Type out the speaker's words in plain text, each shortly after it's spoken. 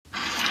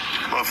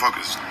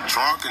motherfuckers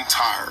drunk and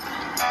tired.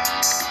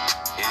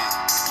 Yeah.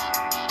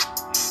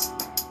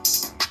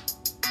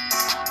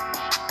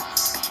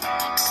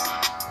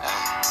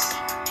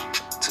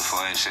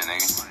 248 shit,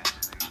 nigga.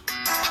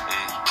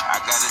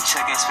 I got a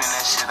check and spend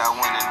that shit, I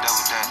went and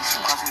double that.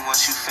 Coffee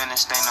once you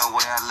finish, ain't no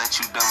way I let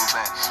you double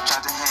back.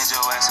 Tried to hand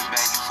your ass a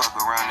bag, you fuck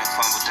around and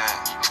fumble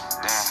that.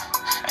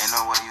 Damn, ain't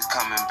no way you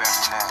coming back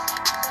from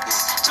that.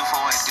 Yeah,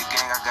 248 the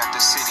gang, I got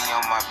the city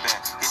on my back.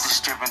 Hit the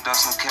strip and throw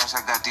some cash,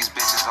 I got these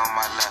bitches on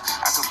my lap.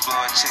 I could blow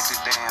a check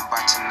today and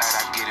by tonight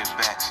I get it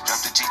back.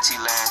 Dropped the GT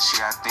last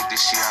year, I think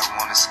this year I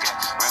wanna scat.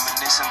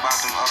 Reminiscing about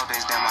them old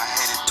days, damn I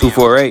hated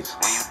 248.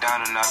 When you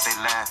down and out, they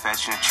laugh at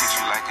you and treat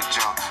you like a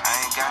joke.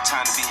 I ain't got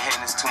time to be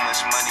hating, there's too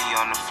much money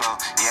on the floor.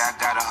 Yeah, I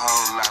got a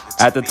whole lot.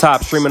 At the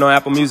top, streaming on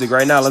Apple Music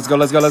right now. Let's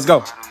go. I'm sitting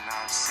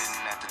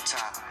at the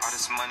top. All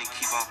this money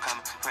keep on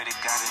coming. Pray to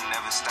God it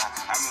never stop.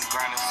 I've been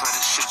grinding for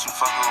this shit. You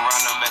fuck around,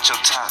 I'm at your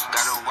top.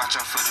 Gotta watch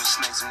out for them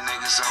snakes and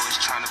niggas always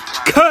trying to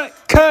plot.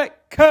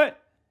 Cut.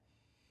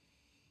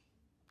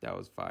 That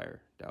was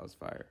fire.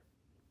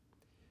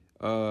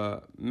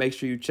 Make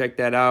sure you check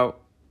that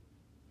out.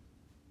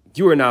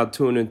 You are now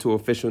tuned into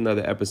official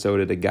another episode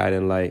of The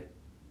Guiding Light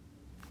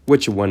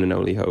with your one and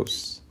only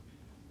host,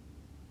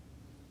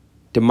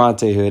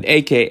 DeMonte Hood,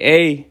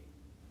 a.k.a.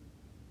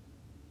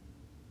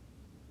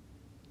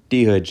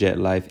 D-Hood Jet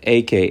Life,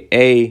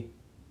 a.k.a.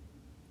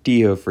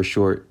 D-Hood for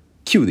short.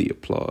 Cue the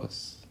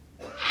applause.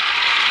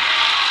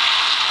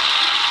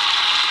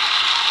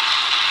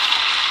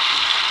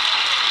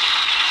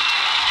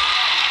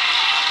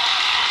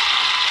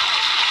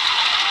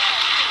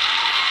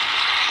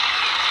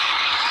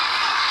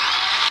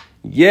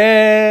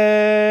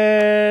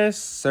 Yes,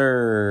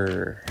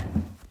 sir.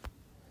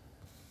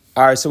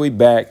 All right, so we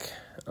back.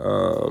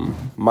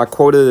 My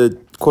quote of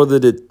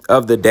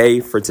the day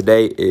for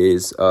today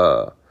is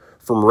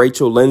from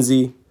Rachel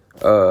Lindsay,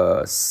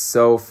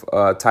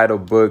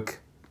 self-titled book,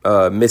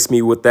 Miss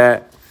Me With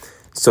That.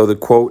 So the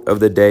quote of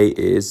the day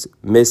is,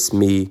 miss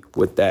me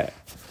with that.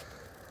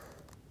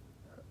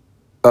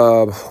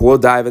 We'll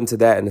dive into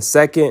that in a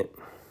second.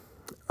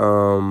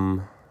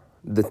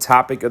 The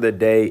topic of the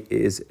day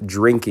is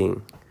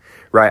drinking,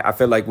 right? I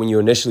feel like when you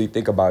initially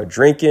think about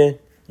drinking,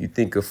 you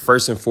think of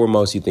first and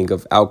foremost, you think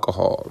of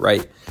alcohol,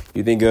 right?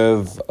 You think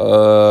of,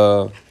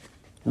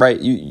 right?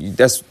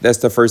 That's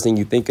the first thing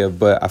you think of.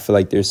 But I feel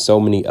like there's so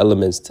many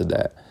elements to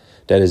that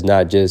is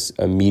not just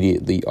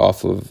immediately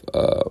off of,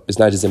 it's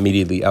not just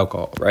immediately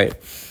alcohol, right?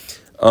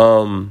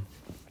 And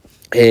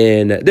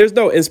there's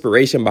no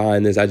inspiration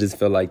behind this. I just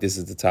feel like this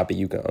is the topic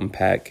you can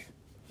unpack.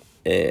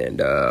 And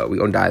we're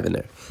going to dive in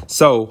there.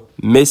 So,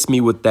 miss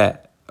me with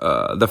that.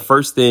 The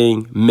first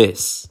thing,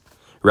 miss,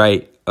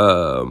 right?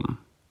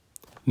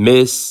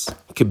 Miss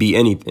could be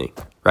anything,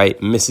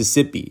 right?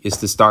 Mississippi is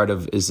the start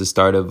of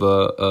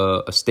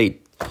a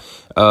state.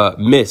 To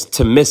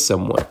miss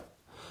someone.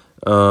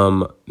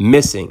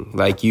 Missing,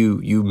 like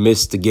you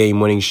missed the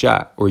game-winning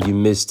shot or you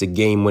missed the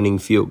game-winning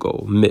field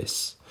goal.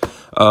 Miss.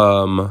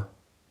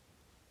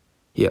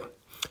 Yeah.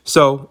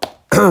 So,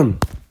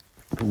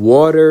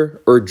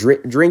 water or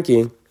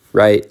drinking,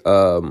 right?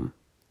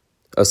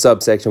 A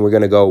subsection, we're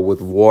going to go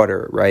with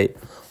water, right?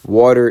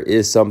 Water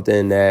is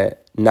something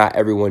that not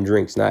everyone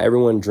drinks. Not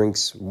everyone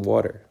drinks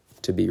water,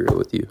 to be real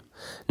with you.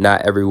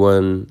 Not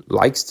everyone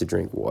likes to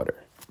drink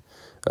water.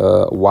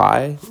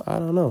 Why? I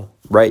don't know,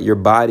 right? Your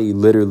body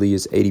literally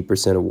is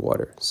 80% of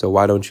water. So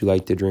why don't you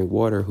like to drink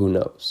water? Who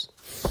knows?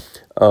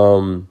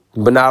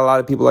 But not a lot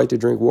of people like to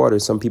drink water.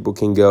 Some people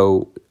can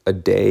go a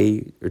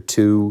day or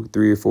 2,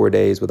 3 or 4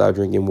 days without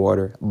drinking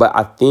water. But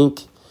I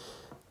think,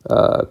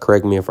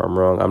 correct me if I'm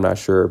wrong, I'm not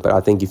sure. But I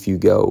think if you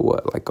go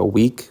like a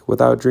week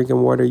without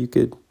drinking water, you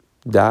could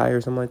die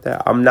or something like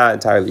that. I'm not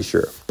entirely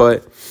sure.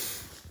 But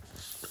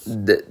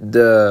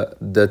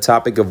the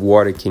topic of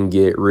water can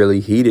get really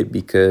heated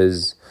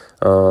because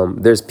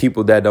there's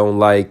people that don't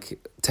like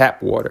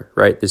tap water,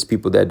 right? There's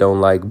people that don't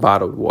like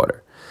bottled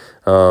water.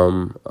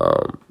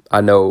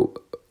 I know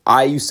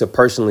I used to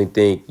personally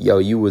think,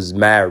 you was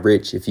mad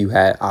rich if you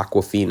had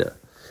Aquafina,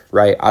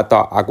 right? I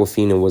thought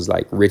Aquafina was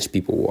like rich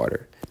people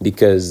water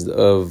because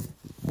of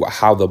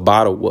how the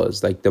bottle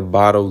was. Like the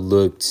bottle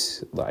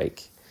looked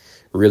like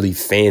really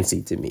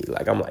fancy to me.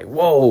 Like I'm like,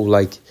 whoa,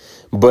 like,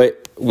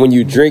 but when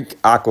you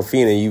drink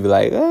Aquafina, you be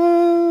like,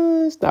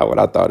 it's not what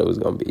I thought it was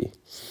going to be.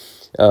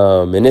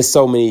 And there's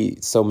so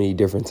many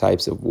different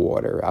types of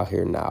water out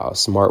here now,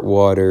 smart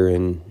water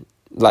and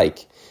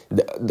like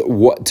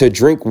to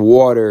drink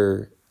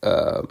water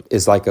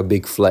is like a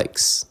big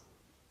flex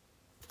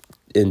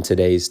in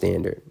today's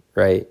standard,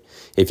 right?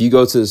 If you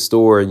go to the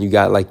store and you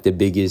got like the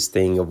biggest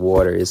thing of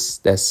water,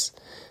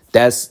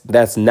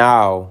 that's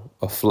now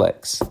a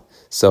flex.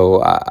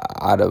 So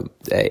I don't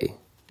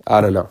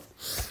know.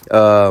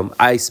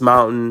 Ice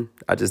Mountain,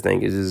 I just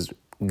think it's just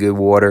good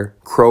water.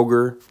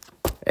 Kroger,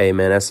 hey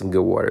man, that's some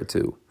good water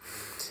too.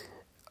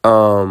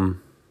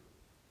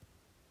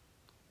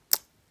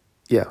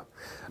 Yeah.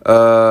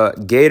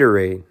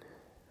 Gatorade,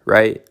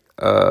 right?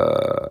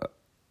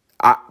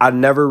 I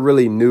never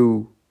really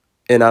knew,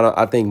 and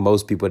I think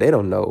most people, they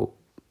don't know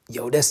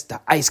yo, that's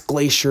the Ice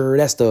Glacier,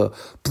 that's the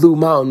Blue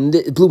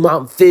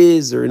Mountain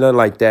Fizz, or nothing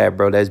like that,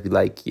 bro. That's be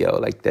like, yo,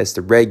 like that's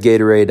the red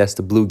Gatorade, that's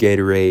the blue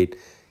Gatorade,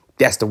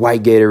 that's the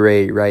white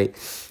Gatorade, right?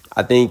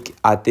 I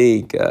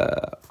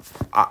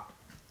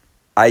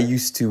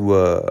used to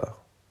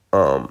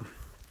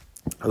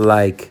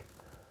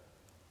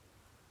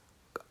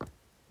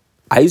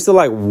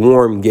like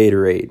warm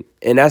Gatorade.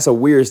 And that's a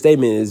weird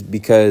statement, is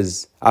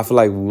because I feel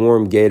like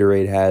warm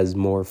Gatorade has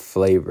more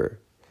flavor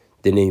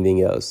than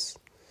anything else,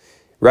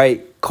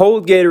 right?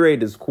 Cold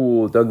Gatorade is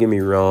cool, don't get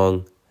me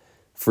wrong.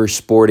 For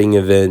sporting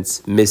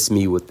events, miss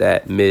me with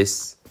that.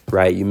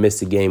 Right? You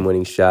missed a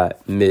game-winning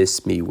shot,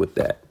 miss me with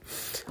that.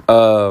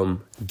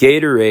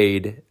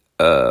 Gatorade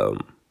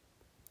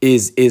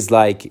is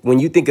like, when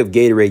you think of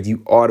Gatorade,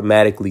 you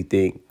automatically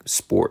think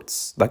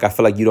sports. Like, I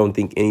feel like you don't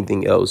think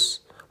anything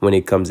else when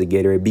it comes to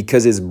Gatorade,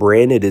 because it's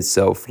branded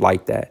itself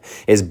like that.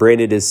 It's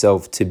branded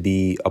itself to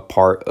be a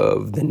part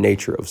of the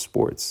nature of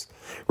sports,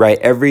 right?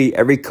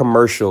 Every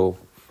commercial,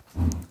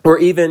 or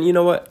even, you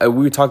know what?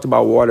 We talked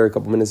about water a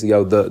couple minutes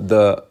ago.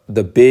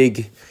 The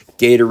big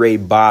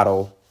Gatorade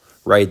bottle,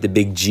 right? The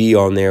big G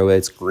on there, where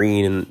it's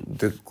green, and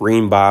the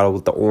green bottle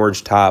with the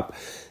orange top.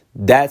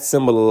 That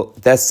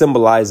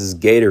symbolizes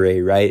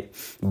Gatorade, right?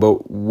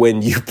 But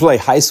when you play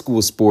high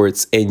school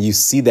sports and you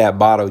see that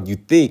bottle, you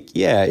think,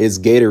 yeah, it's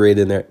Gatorade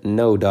in there.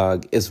 No,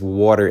 dog, it's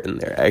water in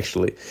there,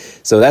 actually.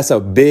 So that's a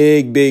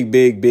big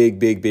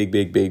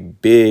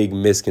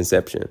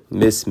misconception.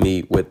 Miss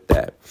me with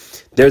that.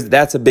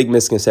 That's a big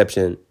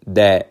misconception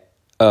that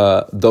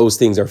those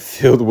things are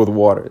filled with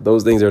water.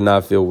 Those things are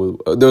not filled with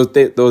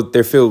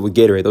they're filled with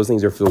Gatorade. Those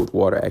things are filled with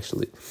water,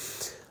 actually.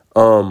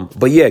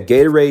 But yeah,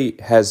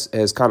 Gatorade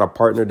has kind of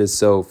partnered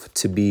itself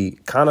to be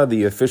kind of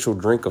the official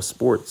drink of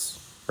sports,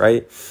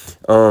 right?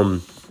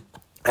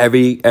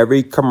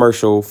 Every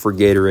commercial for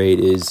Gatorade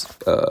is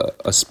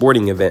a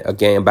sporting event, a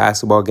game,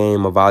 basketball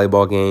game, a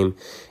volleyball game,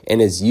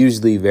 and it's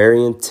usually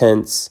very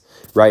intense,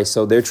 right?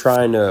 So they're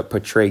trying to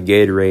portray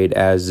Gatorade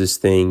as this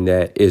thing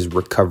that is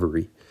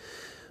recovery.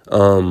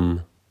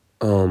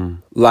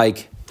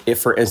 Like, if,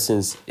 for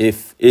instance,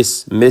 if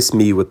it's missing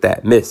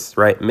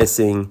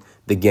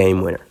the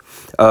game winner.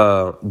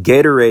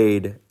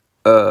 Gatorade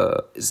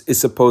is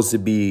supposed to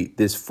be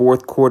this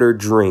fourth quarter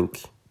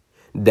drink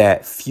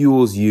that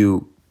fuels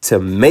you to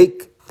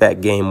make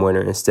that game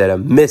winner instead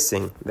of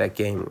missing that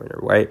game winner,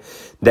 right?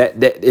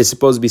 That is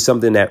supposed to be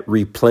something that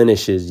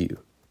replenishes you.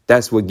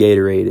 That's what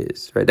Gatorade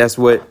is, right? That's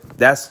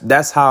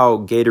how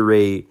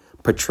Gatorade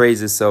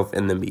portrays itself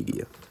in the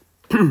media.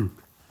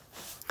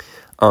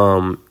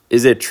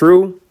 Is it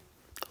true?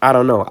 I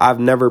don't know. I've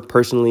never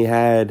personally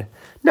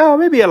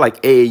maybe at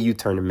like AAU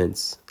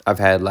tournaments, I've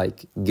had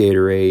like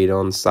Gatorade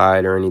on the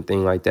side or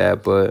anything like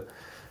that, but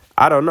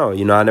I don't know.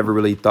 You know, I never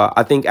really thought.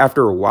 I think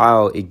after a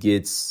while it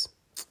gets,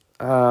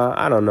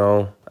 I don't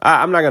know.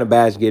 I'm not going to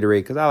bash Gatorade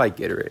because I like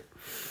Gatorade.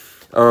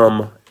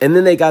 And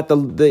then they got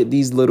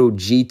these little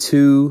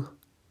G2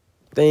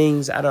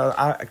 things.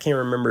 I can't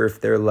remember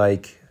if they're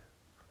like,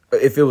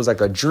 if it was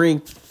like a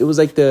drink. It was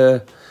like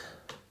the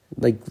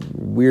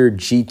weird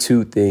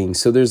G2 thing.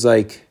 So there's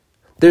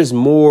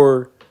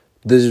more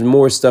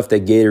stuff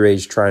that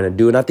Gatorade's trying to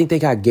do. And I think they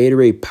got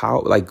Gatorade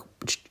power, like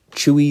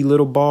chewy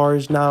little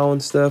bars now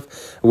and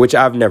stuff, which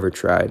I've never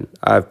tried.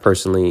 I've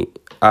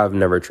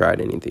never tried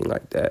anything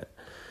like that.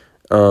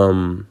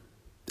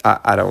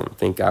 I don't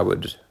think I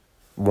would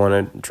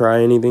want to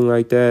try anything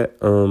like that.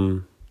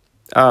 I'm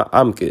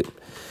good.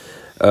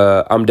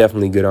 I'm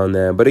definitely good on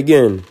that. But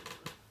again,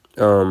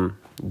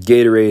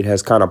 Gatorade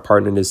has kind of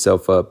partnered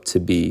itself up to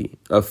be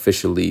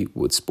officially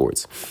with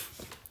sports.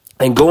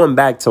 And going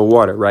back to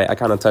water, right? I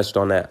kind of touched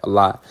on that a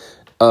lot.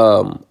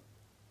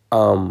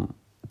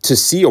 To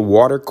see a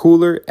water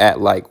cooler at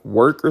like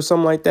work or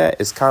something like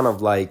that is kind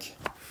of like,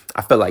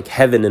 I feel like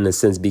heaven in a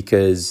sense,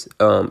 because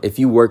if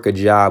you work a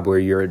job where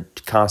you're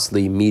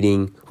constantly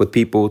meeting with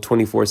people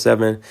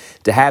 24/7,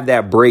 to have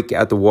that break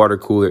at the water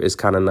cooler is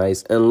kind of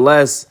nice.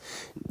 Unless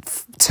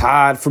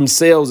Todd from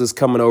sales is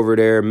coming over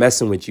there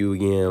messing with you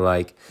again,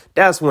 like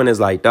that's when it's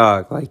like,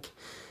 dog, like,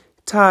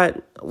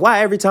 Todd,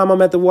 why every time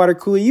I'm at the water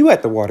cooler, you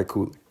at the water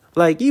cooler?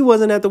 Like, you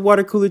wasn't at the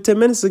water cooler 10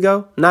 minutes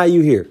ago. Now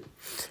you here,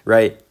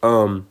 right?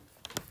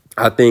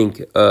 I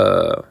think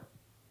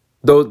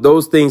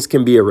those things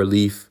can be a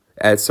relief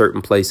at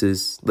certain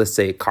places. Let's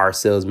say a car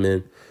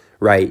salesman,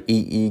 right?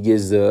 He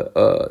gives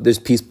there's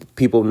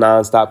people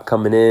nonstop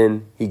coming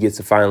in. He gets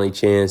a finally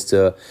chance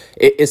to.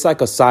 It's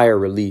like a sigh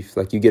of relief.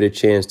 Like you get a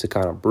chance to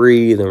kind of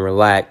breathe and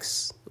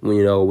relax.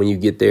 When you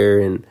get there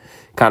and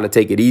kind of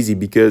take it easy,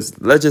 because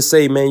let's just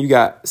say, man, you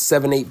got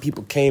 7-8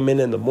 people came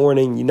in the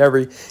morning. You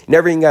never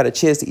even got a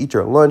chance to eat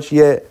your lunch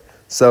yet.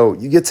 So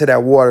you get to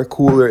that water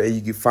cooler and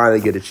you can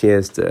finally get a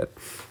chance to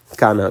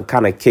kind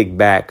of kick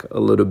back a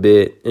little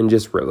bit and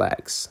just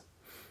relax.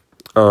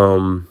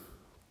 Now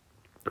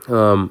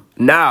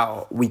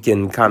we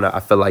can kind of, I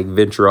feel like,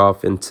 venture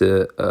off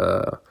into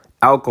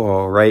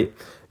alcohol, right?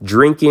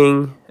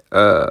 Drinking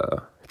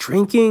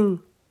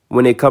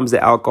when it comes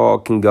to alcohol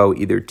can go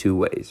either two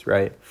ways,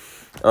 right?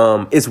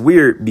 it's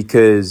weird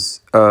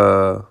because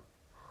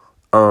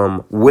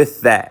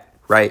with that,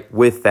 right?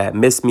 With that,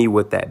 Miss Me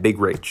With That, Big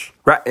Rach,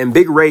 right? And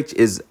Big Rach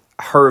is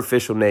her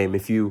official name.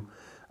 If you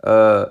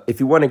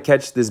want to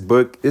catch this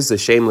book, this is a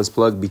shameless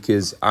plug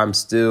because I'm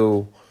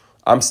still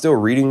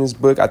reading this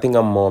book. I think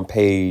I'm on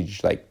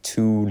page like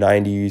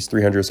 290s,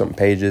 300 something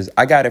pages.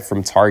 I got it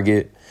from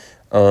Target,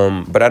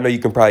 but I know you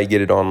can probably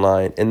get it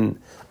online. And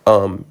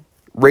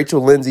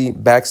Rachel Lindsay,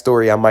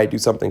 backstory, I might do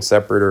something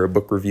separate or a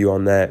book review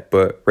on that.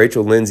 But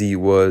Rachel Lindsay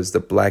was the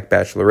Black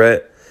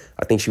Bachelorette.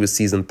 I think she was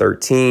season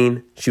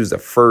 13. She was the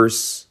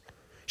first.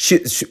 She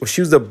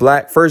was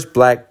the first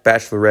Black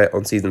Bachelorette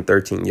on season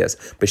 13, yes.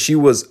 But she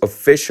was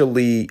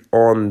officially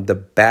on The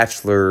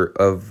Bachelor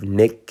of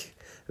Nick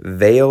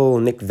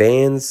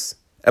Van's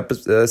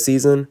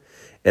season.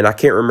 And I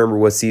can't remember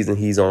what season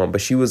he's on.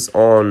 But she was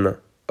on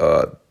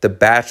The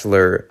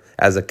Bachelor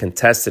as a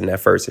contestant at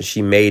first. And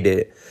she made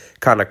it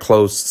kind of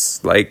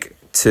close, like,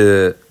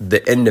 to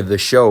the end of the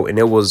show. And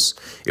it was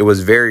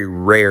very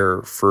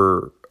rare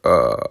for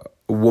a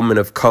woman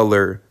of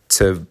color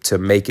to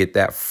make it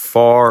that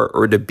far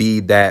or to be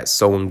that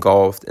so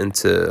engulfed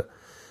into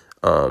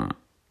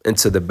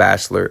The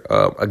Bachelor.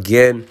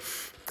 Again,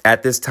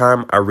 at this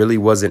time, I really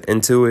wasn't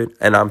into it,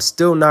 and I'm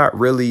still not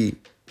really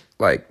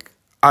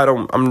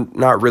I'm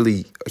not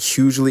really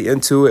hugely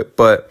into it,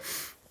 but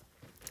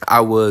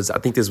I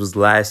think this was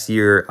last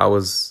year.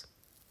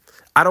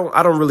 I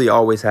don't really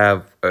always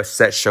have a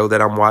set show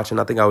that I'm watching.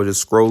 I think I was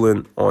just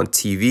scrolling on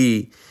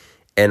TV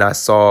and I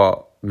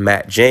saw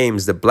Matt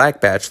James, the Black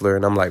Bachelor,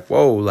 and I'm like,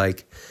 whoa,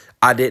 like,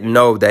 I didn't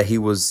know that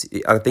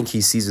I think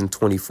he's season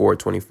 24,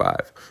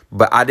 25,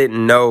 but I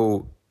didn't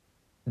know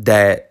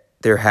that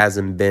there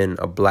hasn't been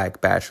a Black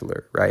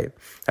Bachelor, right?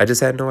 I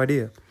just had no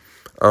idea.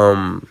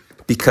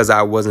 Because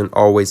I wasn't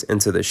always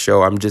into the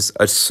show. I'm just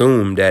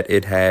assumed that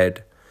it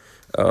had,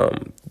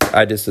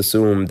 I just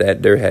assumed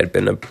that there had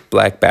been a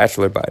Black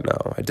Bachelor by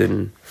now. I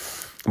didn't,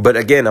 but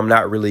again, I'm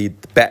not really,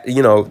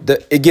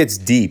 it gets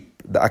deep.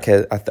 I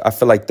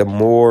feel like the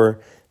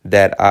more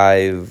that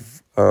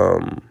I've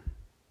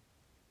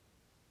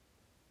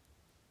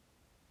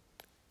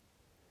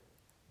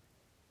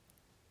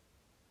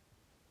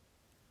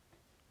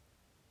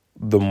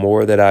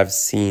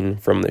seen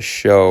from the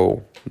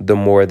show, the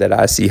more that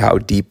I see how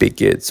deep it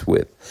gets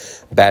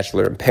with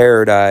Bachelor in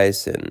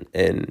Paradise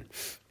and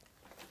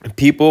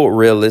people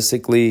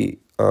realistically,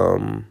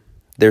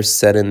 they're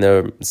setting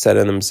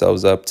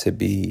themselves up to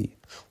be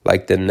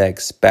like the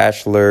next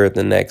Bachelor,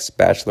 the next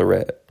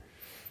Bachelorette.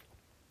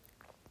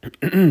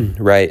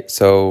 Right.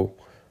 So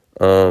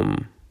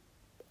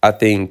I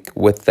think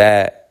with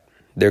that,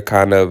 they're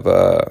kind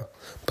of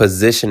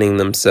positioning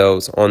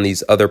themselves on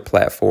these other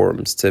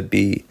platforms to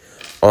be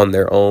on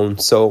their own.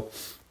 So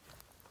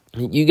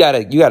you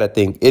gotta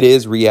think it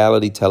is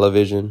reality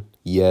television.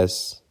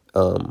 Yes.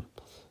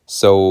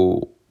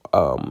 So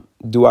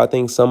do I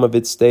think some of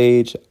it's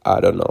staged? I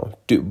don't know.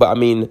 But I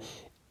mean,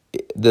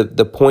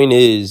 the point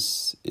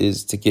is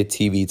to get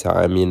TV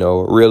time,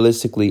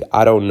 realistically,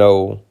 I don't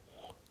know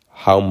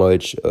how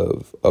much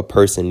of a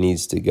person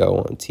needs to go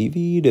on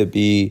TV to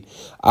be,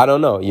 I don't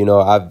know.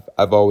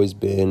 I've always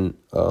been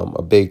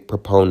a big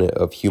proponent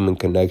of human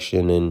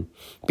connection and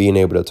being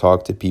able to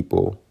talk to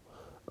people.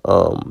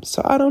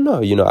 So I don't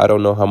know, I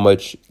don't know how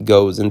much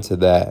goes into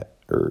that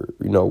or,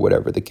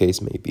 whatever the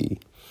case may be.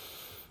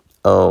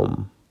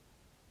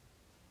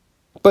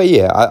 But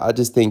yeah, I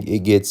just think it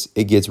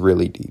gets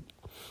really deep.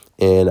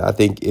 And I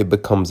think it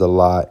becomes a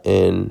lot.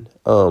 And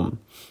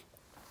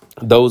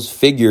those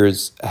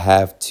figures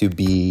have to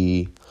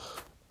be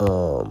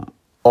on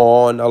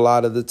a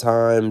lot of the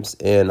times.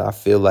 And I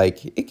feel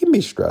like it can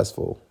be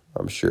stressful,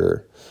 I'm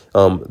sure.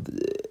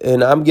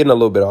 And I'm getting a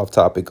little bit off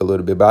topic a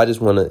little bit, but I just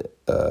want to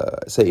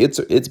say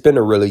it's been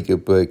a really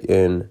good book.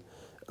 And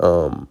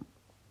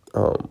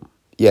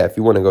yeah, if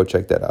you want to go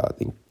check that out,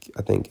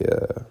 I think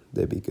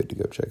that'd be good to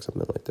go check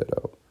something like that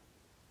out.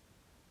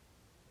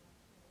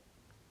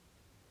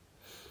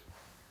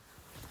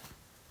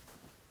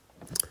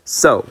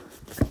 So,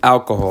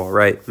 alcohol,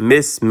 right?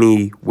 Miss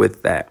Me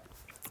With That.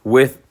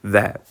 With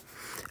that.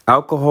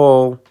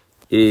 Alcohol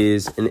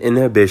is an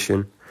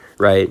inhibition,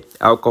 right?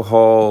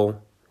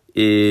 Alcohol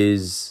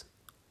is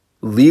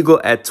legal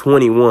at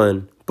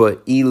 21,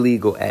 but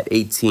illegal at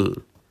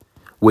 18,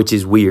 which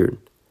is weird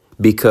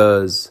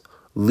because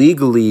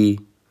legally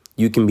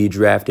you can be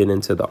drafted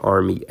into the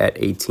Army at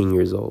 18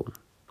 years old,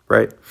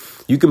 right?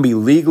 You can be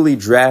legally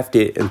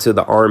drafted into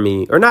the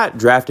Army, or not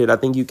drafted. I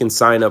think you can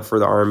sign up for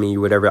the Army,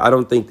 whatever. I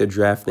don't think the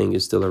draft thing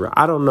is still around.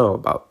 I don't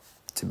know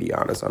to be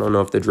honest. I don't know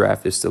if the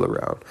draft is still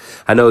around.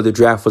 I know the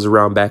draft was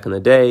around back in the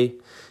day.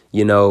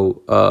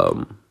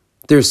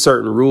 There's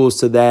certain rules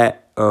to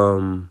that.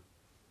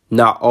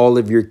 Not all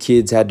of your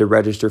kids had to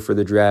register for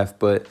the draft,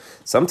 but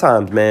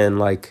sometimes, man,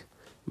 like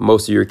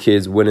most of your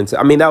kids went into,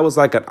 that was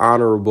like an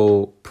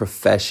honorable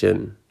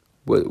profession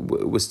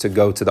was to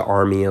go to the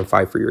Army and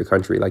fight for your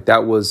country. Like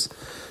that was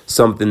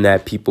something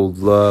that people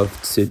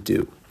loved to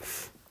do,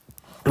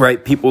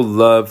 right? People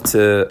love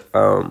to,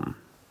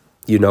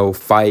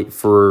 fight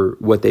for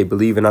what they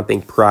believe in. I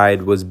think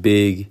pride was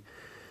big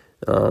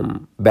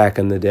back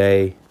in the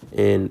day.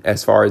 And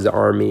as far as the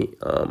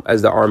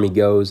army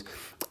goes,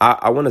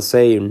 I want to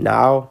say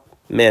now,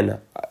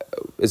 man,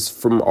 it's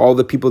from all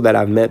the people that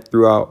I've met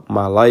throughout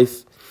my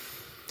life,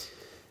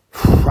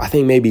 I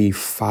think maybe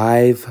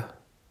 4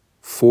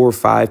 or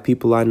 5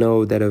 people I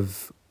know that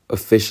have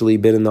officially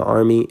been in the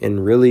army,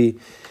 and really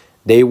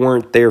they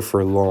weren't there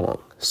for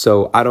long.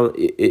 So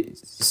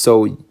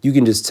so you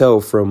can just tell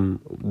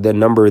from the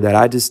number that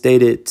I just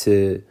stated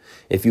to,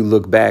 if you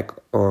look back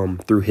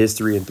through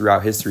history and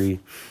throughout history,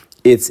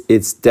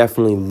 it's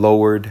definitely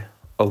lowered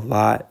a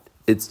lot.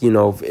 It's,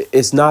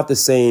 it's not the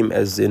same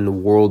as in the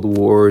world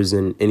wars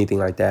and anything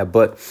like that,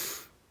 but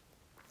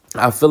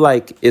I feel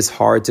like it's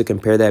hard to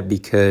compare that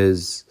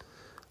because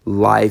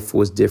life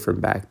was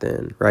different back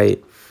then,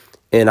 right?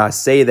 And I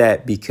say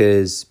that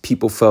because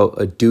people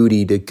felt a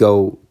duty to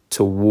go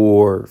to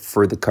war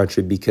for the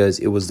country because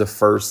it was the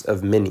first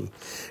of many,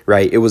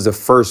 right? It was the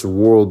first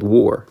world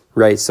war,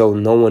 right? So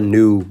no one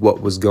knew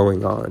what was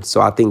going on.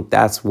 So I think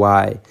that's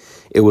why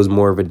it was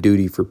more of a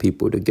duty for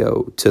people to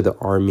go to the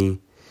army,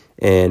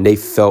 and they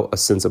felt a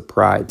sense of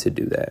pride to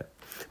do that.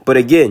 But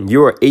again,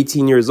 you're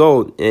 18 years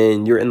old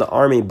and you're in the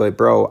army, but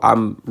bro,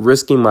 I'm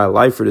risking my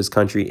life for this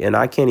country and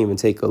I can't even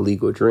take a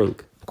legal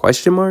drink. ?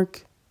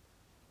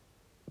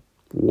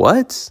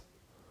 What?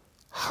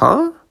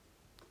 Huh?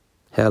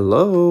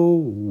 Hello?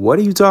 What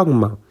are you talking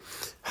about?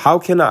 How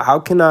can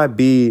I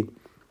be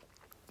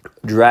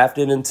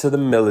drafted into the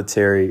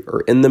military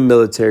or in the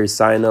military,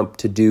 sign up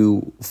to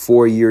do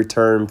 4-year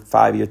term,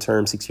 5-year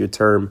term, 6-year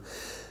term,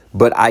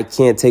 but I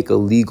can't take a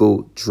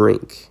legal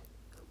drink?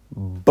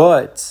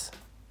 But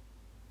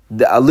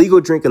a legal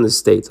drink in the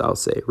States, I'll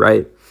say,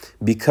 right?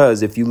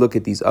 Because if you look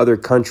at these other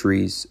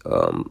countries,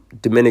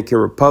 Dominican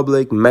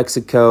Republic,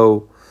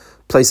 Mexico,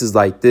 places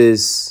like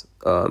this,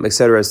 et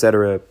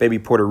cetera, maybe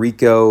Puerto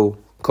Rico,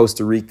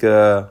 Costa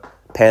Rica,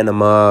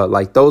 Panama,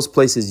 like those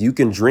places you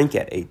can drink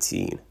at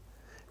 18,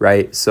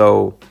 right?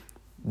 So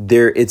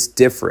it's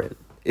different.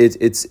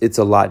 It's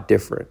a lot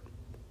different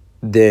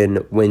than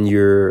when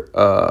you're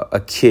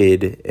a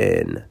kid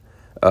in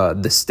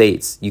the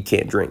States. You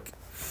can't drink.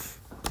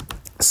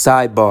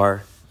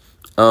 Sidebar,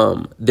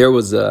 there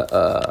was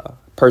a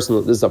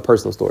personal, this is a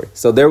personal story.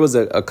 So there was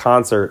a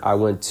concert I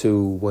went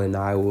to when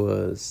I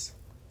was,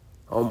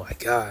 oh my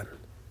God,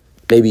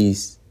 maybe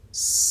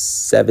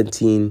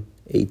 17,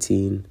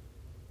 18.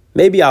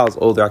 Maybe I was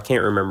older. I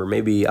can't remember.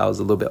 Maybe I was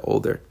a little bit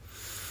older.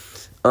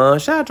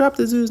 Should I drop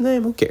this dude's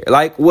name? Who cares?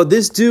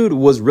 This dude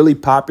was really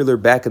popular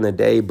back in the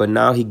day, but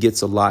now he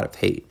gets a lot of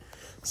hate.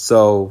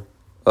 So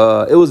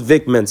it was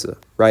Vic Mensa,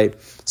 right?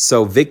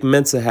 So Vic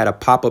Mensa had a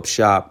pop-up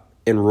shop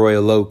in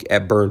Royal Oak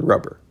at Burn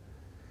Rubber,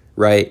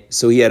 right?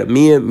 So he had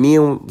me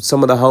and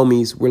some of the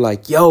homies were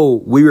like,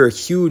 yo, we were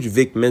huge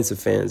Vic Mensa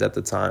fans at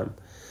the time.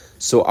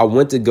 So I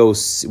went to go,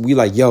 we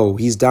like, yo,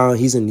 he's down,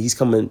 he's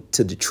coming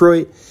to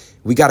Detroit.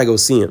 We got to go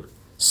see him.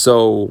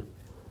 So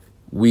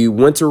we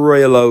went to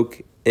Royal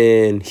Oak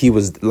and he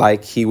was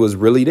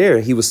really there.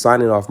 He was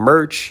signing off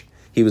merch.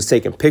 He was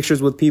taking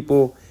pictures with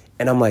people.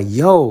 And I'm like,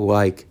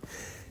 yo,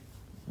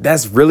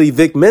 that's really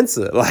Vic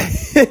Mensa.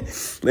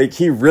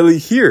 He really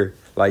here.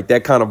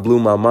 That kind of blew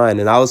my mind.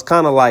 And I was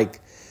kind of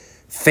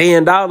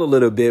fanned out a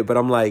little bit, but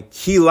I'm like,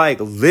 he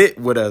lit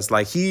with us.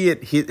 He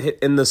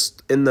in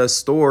the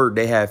store,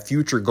 they had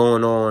Future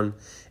going on,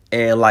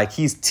 and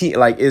he's teeing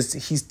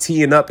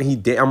up,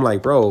 and I'm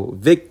like, bro,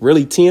 Vic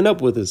really teeing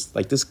up with us.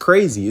 This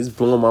crazy. It's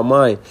blowing my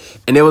mind.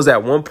 And it was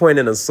at one point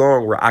in the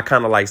song where I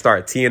kind of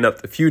started teeing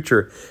up the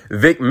Future.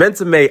 Vic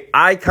Mensa made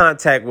eye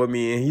contact with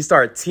me, and he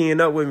started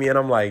teeing up with me, and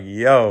I'm like,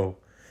 yo,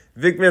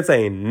 Vic Mensa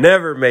ain't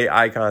never made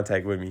eye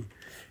contact with me.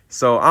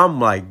 So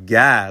I'm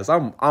gas.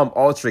 I'm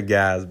ultra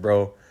gas,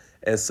 bro.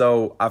 And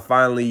so I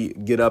finally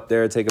get up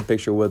there, take a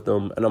picture with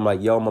them. And I'm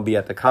like, yo, I'm going to be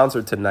at the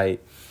concert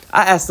tonight.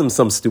 I asked him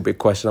some stupid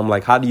question. I'm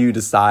like, how do you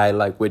decide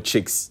what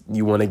chicks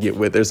you want to get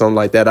with or something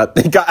like that? I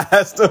think I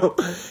asked him.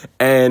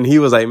 And he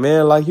was like,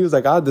 man,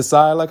 I'll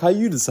decide how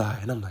you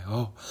decide. And I'm like,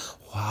 oh,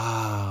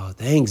 wow,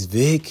 thanks,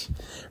 Vic.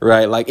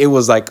 Right? It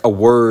was a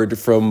word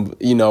from,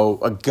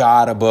 a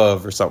God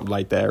above or something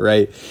like that,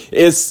 right?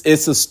 It's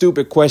a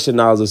stupid question.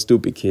 I was a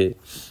stupid kid.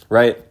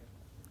 Right.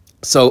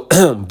 So,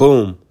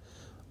 boom,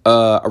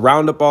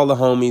 round up all the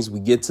homies. We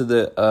get to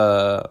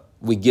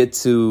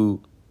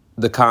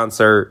the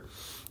concert,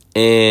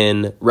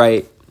 and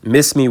right.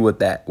 Miss me with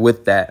that.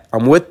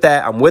 I'm with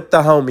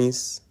the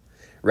homies.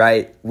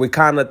 Right. We're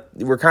kind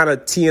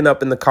of teeing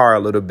up in the car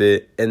a little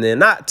bit, and then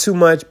not too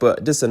much,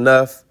 but just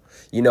enough,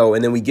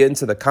 and then we get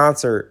into the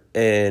concert,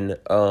 and,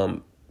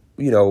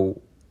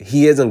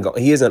 he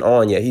isn't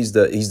on yet. He's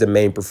the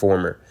main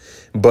performer.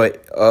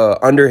 But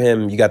under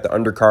him, you got the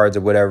undercards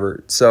or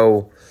whatever.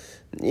 So,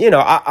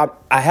 I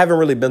haven't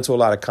really been to a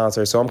lot of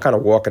concerts, so I'm kind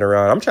of walking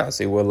around. I'm trying to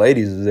see what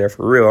ladies is there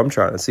for real. I'm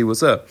trying to see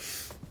what's up.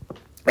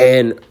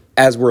 And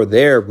as we're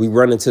there, we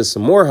run into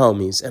some more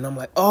homies. And I'm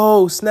like,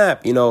 oh,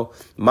 snap.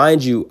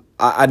 Mind you,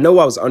 I know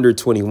I was under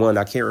 21.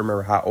 I can't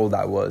remember how old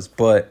I was.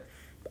 But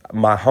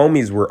my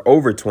homies were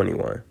over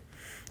 21.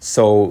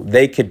 So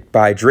they could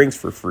buy drinks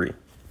for free.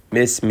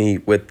 Miss me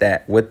with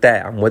that.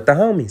 I'm with the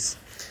homies,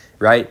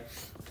 right?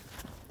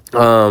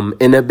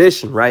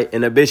 Inhibition, right?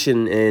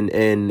 Inhibition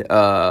and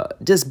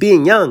just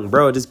being young,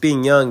 bro. Just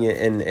being young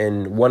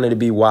and wanting to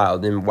be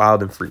wild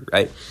and free,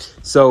 right?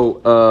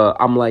 So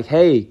I'm like,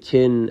 hey,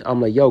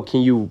 yo,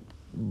 can you?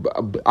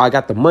 I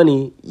got the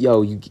money,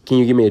 yo. Can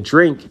you give me a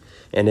drink?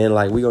 And then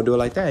like we gonna do it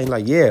like that. And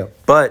like, yeah,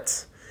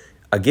 but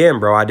again,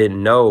 bro, I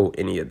didn't know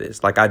any of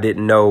this. Like I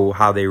didn't know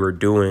how they were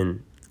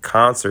doing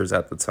concerts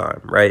at the time,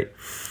 right?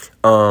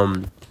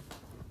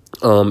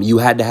 You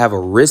had to have a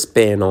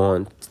wristband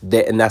on.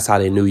 And that's how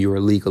they knew you were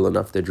legal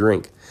enough to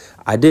drink.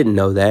 I didn't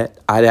know that.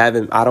 I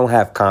don't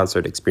have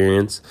concert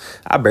experience.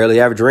 I barely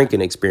have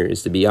drinking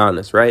experience, to be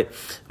honest, right?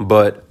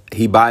 But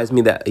he buys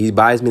me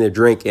the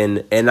drink,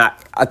 and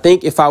I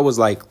think if I was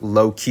like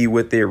low key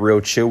with it,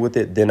 real chill with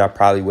it, then I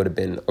probably would have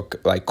been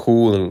like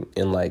cool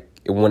and like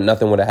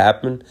nothing would have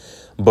happened.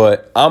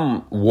 But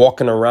I'm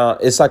walking around.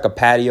 It's like a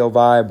patio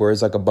vibe where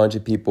it's like a bunch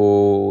of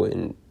people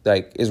and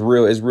like it's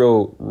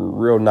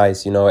real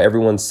nice. You know,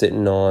 everyone's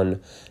sitting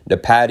on the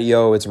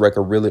patio. It's like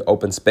a really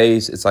open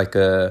space. It's like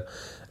a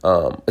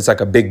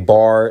big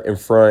bar in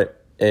front,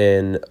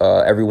 and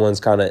everyone's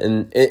kind of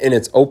and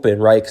it's open,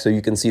 right? So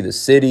you can see the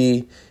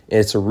city.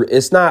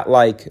 It's not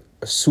like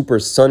super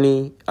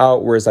sunny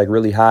out where it's like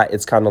really hot.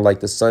 It's kind of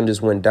like the sun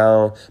just went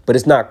down, but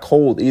it's not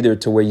cold either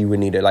to where you would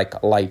need a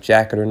light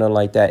jacket or nothing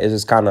like that. It's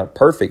just kind of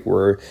perfect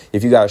where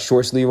if you got a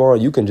short sleeve on,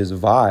 you can just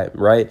vibe,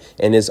 right?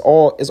 And it's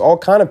all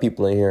kind of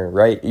people in here,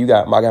 right? I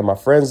got my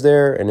friends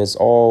there, and it's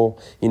all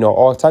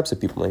types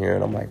of people in here,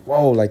 and I'm like,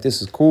 whoa, like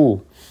this is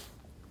cool.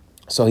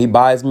 So he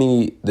buys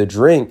me the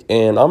drink,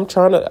 and I'm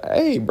trying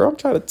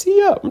to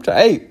tee up.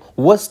 Hey,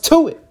 what's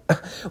to it?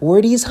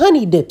 Where these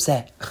honey dips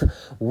at?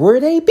 Where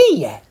they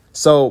be at?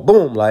 So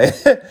boom, like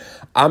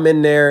I'm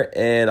in there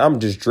and I'm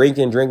just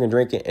drinking.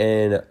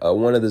 And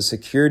one of the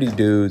security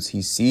dudes,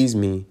 he sees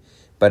me,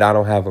 but I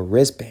don't have a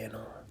wristband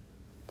on.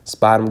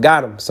 Spot him,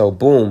 got him. So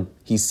boom,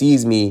 he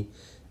sees me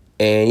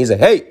and he's like,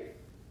 hey,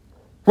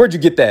 where'd you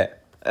get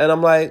that? And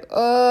I'm like,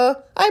 I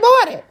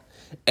bought it.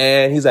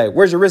 And he's like,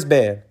 where's your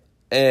wristband?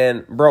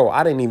 And bro,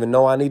 I didn't even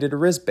know I needed a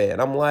wristband.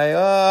 I'm like,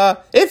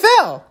 it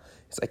fell.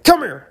 He's like,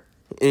 come here.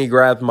 And he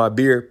grabs my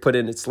beer,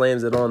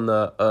 slams it on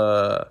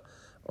the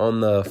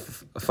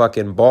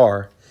fucking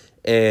bar,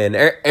 and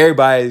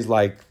everybody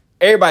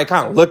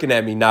kind of looking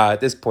at me now at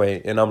this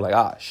point, and I'm like,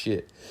 ah,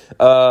 shit.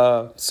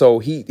 So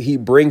he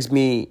brings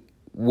me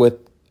with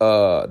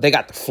they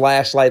got the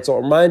flashlights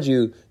on. Mind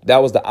you, that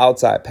was the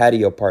outside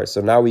patio part.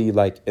 So now we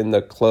like in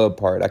the club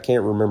part. I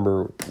can't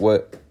remember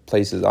what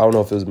places. I don't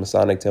know if it was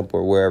Masonic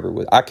Temple or wherever it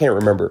was. I can't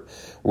remember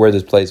where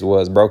this place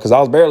was, bro, because I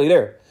was barely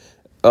there.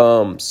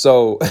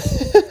 So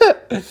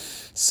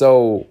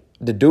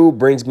the dude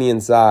brings me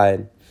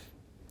inside,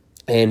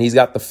 and he's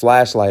got the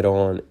flashlight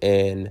on,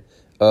 and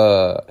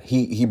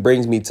he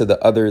brings me to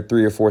the other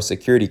 3 or 4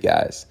 security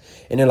guys,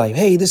 and they're like,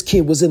 hey, this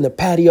kid was in the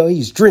patio,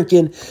 he's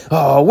drinking.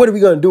 Oh, what are we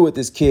gonna do with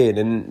this kid?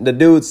 And the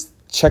dude's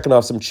checking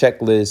off some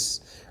checklists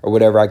or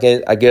whatever. I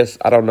guess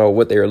I don't know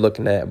what they were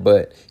looking at,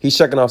 but he's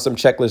checking off some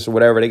checklists or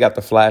whatever. They got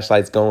the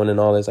flashlights going and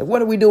all this. Like, what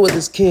do we do with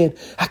this kid?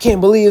 I can't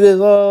believe this.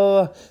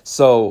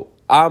 So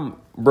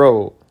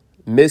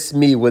miss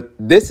me with,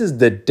 this is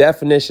the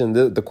definition.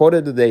 The quote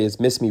of the day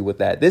is miss me with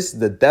that. This is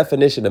the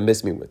definition of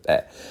miss me with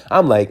that.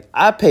 I'm like,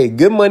 I paid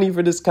good money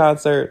for this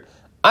concert.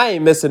 I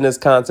ain't missing this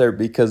concert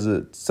because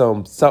of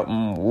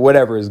something,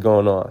 whatever is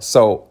going on.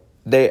 So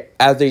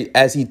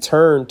as he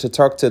turned to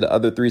talk to the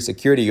other 3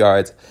 security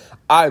guards,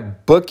 I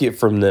book it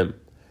from them,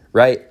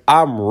 right?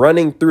 I'm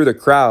running through the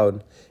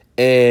crowd,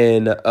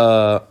 and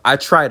I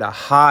try to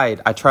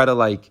hide.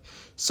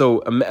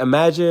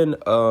 Imagine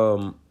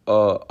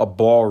a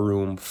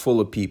ballroom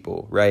full of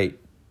people, right?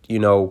 You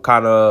know,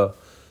 kind of.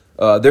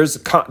 There's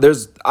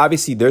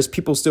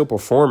people still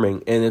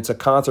performing, and it's a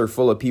concert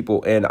full of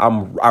people, and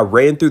I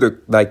ran through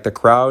the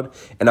crowd,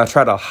 and I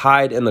tried to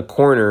hide in the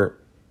corner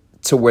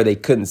to where they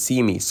couldn't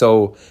see me.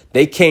 So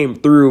they came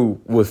through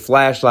with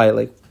flashlight,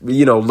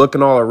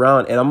 looking all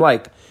around, and I'm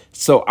like,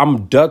 so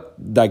I'm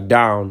ducked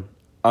down.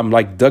 I'm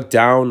ducked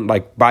down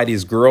by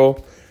this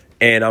girl,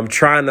 and I'm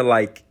trying to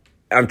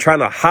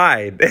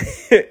hide.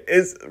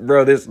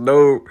 There's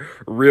no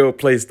real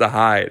place to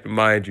hide,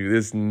 mind you.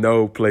 There's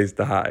no place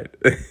to hide.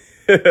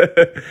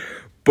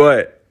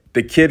 But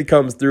the kid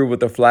comes through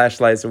with the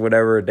flashlights or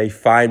whatever. They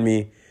find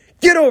me.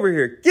 Get over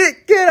here.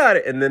 Get out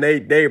of it. And then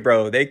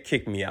they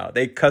kick me out.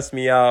 They cuss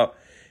me out.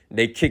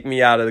 They kick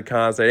me out of the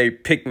concert. They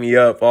pick me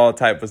up, all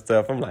type of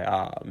stuff. I'm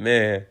like,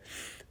 man.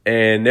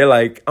 And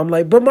I'm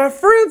like, but my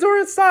friends are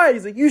inside.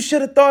 He's like, you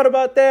should have thought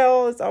about that.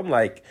 All this.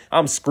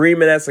 I'm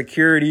screaming at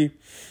security.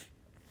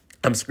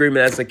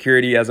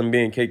 As I'm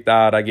being kicked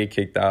out. I get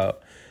kicked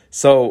out.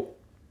 So,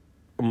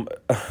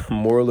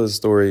 moral of the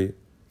story,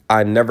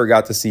 I never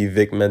got to see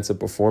Vic Mensa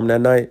perform that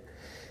night.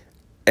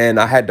 And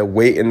I had to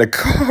wait in the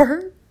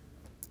car.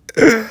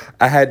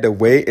 I had to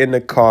wait in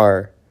the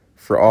car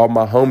for all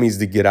my homies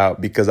to get out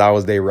because I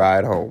was their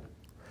ride home.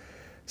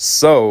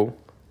 So,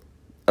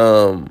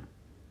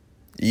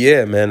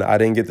 yeah, man, I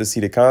didn't get to see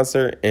the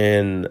concert,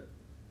 and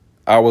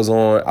I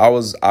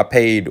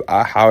paid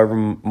however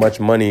much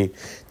money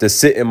to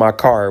sit in my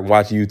car and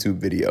watch YouTube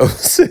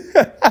videos.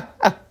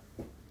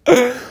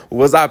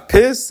 Was I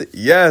pissed?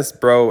 Yes,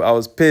 bro. I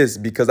was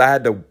pissed because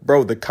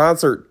the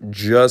concert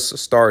just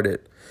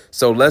started.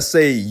 So let's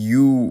say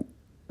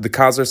the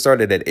concert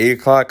started at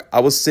 8:00. I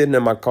was sitting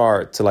in my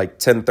car till like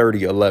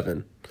 10:30,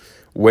 11,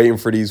 waiting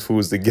for these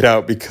fools to get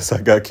out because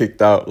I got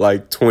kicked out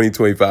like 20,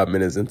 25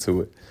 minutes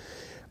into it,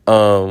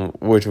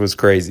 which was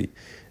crazy.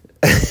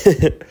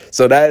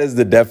 So that is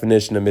the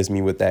definition of Miss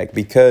Me With That,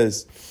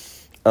 because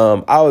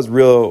I was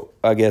real,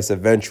 I guess,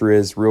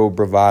 adventurous, real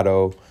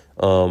bravado,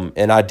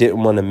 and I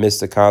didn't want to miss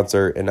the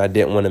concert, and I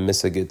didn't want to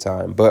miss a good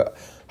time. But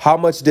how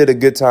much did a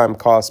good time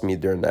cost me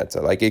during that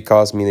time? Like, it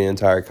cost me the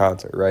entire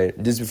concert, right?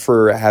 Just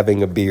for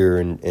having a beer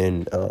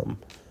and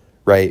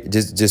right,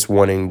 just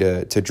wanting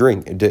to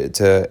drink,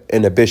 to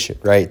inhibition,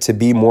 right, to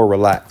be more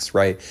relaxed,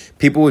 right?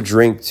 People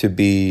drink to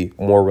be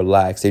more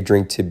relaxed. They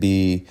drink to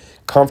be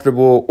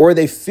comfortable, or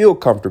they feel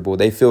comfortable.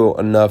 They feel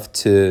enough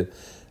to,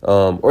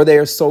 or they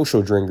are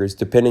social drinkers,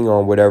 depending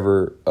on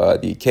whatever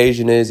the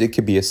occasion is. It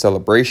could be a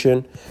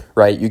celebration,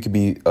 right? You could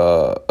be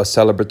a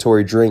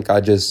celebratory drink. I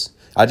just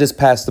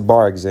passed the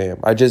bar exam.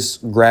 I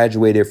just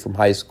graduated from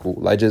high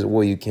school.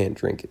 You can't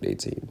drink at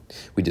 18.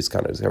 We just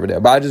kind of discovered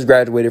that. But I just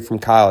graduated from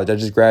college. I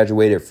just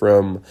graduated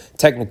from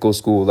technical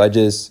school. I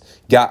just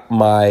got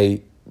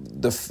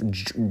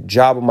the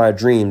job of my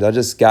dreams. I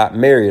just got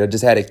married. I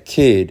just had a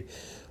kid.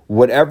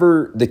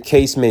 Whatever the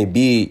case may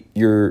be,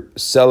 you're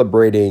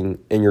celebrating,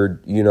 and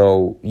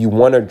you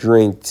want to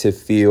drink to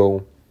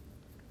feel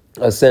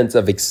a sense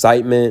of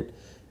excitement,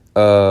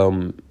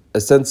 a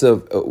sense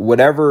of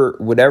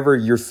whatever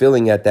you're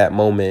feeling at that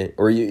moment,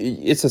 or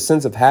it's a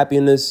sense of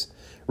happiness,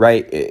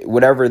 right?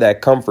 Whatever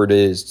that comfort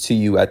is to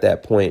you at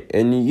that point,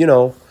 and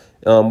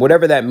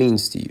whatever that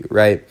means to you,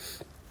 right?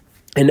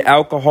 And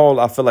alcohol,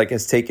 I feel like,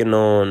 has taken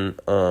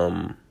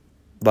on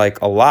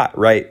like a lot,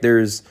 right?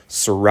 There's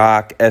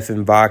Ciroc,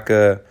 Effin'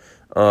 Vodka,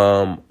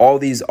 all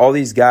these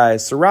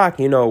guys. Ciroc,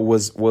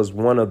 was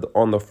one of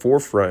on the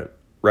forefront,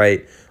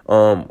 right?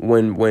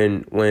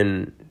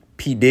 When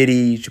P.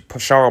 Diddy,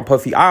 Sean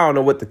Puffy, I don't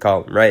know what to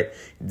call him, right?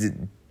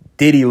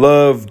 Diddy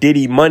Love,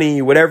 Diddy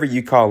Money, whatever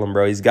you call him,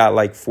 bro. He's got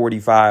like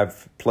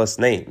 45 plus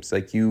names.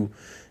 Like you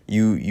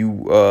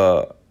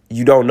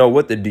don't know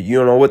what to do. You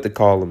don't know what to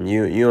call him.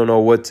 You don't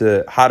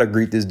know how to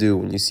greet this dude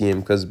when you see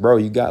him, because, bro,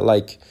 you got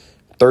like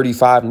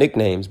 35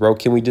 nicknames, bro.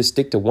 Can we just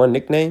stick to one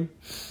nickname?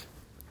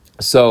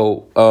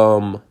 So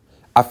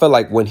I feel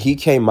like when he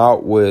came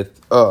out with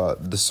the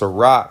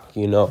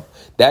Ciroc,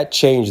 that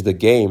changed the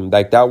game.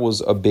 Like, that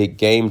was a big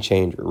game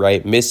changer,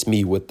 right? Miss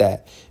Me With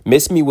That.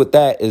 Miss Me With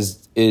That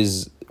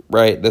is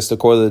right. That's the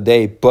quote of the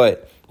day.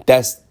 But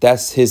that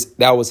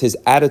was his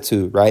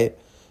attitude, right?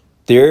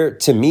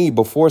 To me,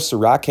 before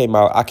Ciroc came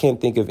out, I can't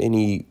think of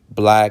any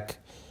black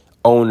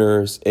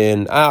owners,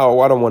 and I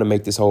don't want to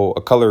make this whole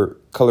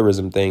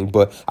colorism thing,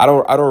 but I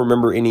don't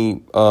remember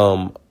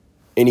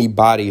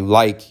anybody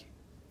like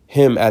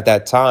him at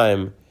that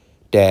time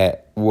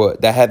that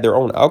had their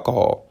own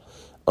alcohol,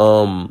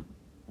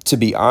 to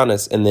be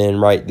honest. And then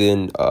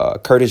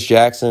Curtis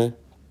Jackson,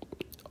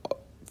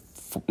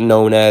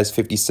 known as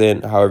 50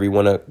 Cent, however you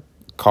want to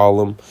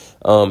call him,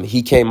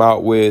 he came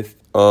out with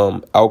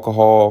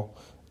alcohol.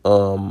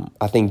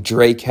 I think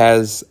Drake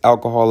has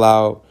alcohol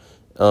out.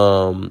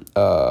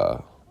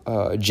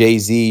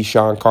 Jay-Z,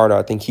 Sean Carter,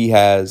 I think he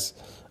has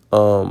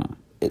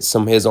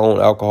some his own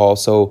alcohol.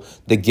 So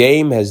the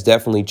game has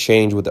definitely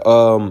changed with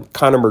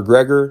Conor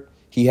McGregor.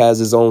 He has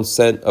his own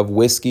scent of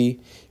whiskey,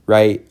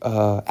 right?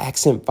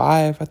 Accent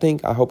 5, I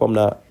think. I hope I'm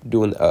not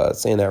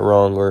saying that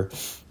wrong.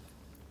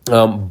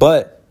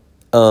 But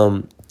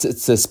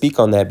to speak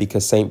on that,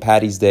 because St.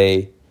 Paddy's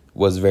Day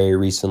was very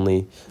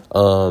recently.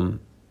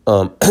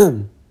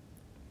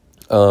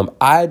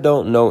 I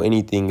don't know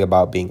anything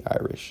about being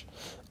Irish,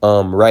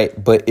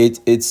 right? But it's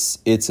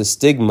a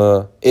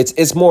stigma.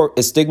 It's more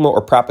a stigma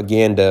or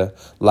propaganda,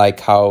 like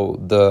how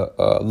the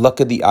luck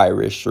of the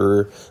Irish,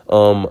 or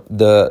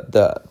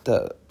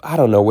the I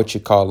don't know what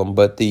you call them,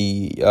 but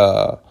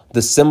the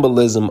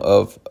symbolism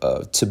of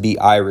to be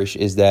Irish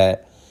is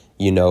that,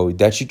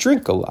 that you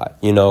drink a lot,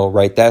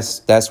 right?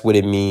 That's what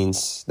it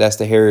means. That's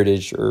the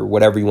heritage, or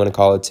whatever you want to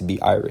call it, to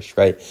be Irish,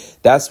 right?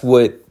 That's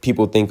what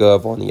people think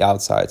of on the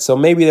outside. So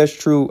maybe that's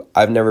true.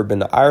 I've never been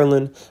to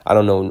Ireland. I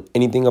don't know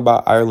anything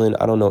about Ireland.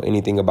 I don't know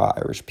anything about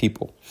Irish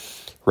people,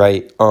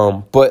 right?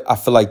 But I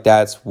feel like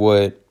that's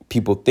what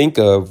people think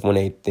of when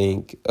they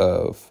think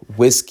of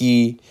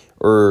whiskey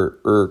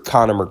or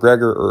Conor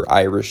McGregor or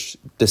Irish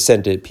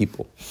descended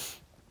people.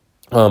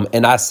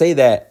 And I say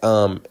that,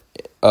 and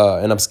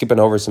I'm skipping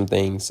over some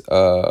things.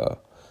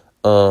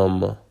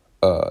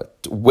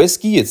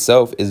 Whiskey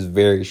itself is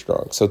very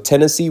strong. So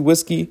Tennessee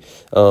whiskey,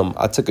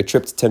 I took a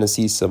trip to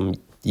Tennessee some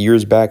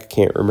years back. I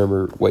can't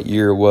remember what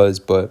year it was,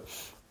 but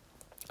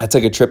I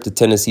took a trip to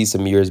Tennessee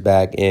some years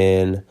back,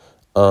 and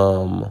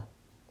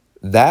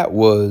that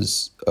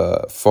was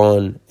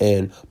fun.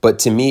 But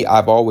to me,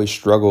 I've always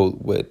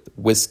struggled with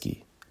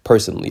whiskey.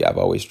 Personally, I've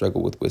always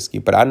struggled with whiskey.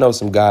 But I know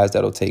some guys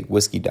that'll take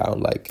whiskey down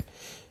like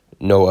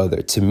no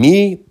other. To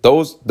me,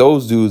 those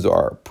dudes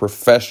are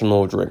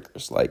professional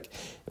drinkers. Like,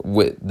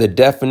 with the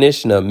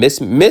definition of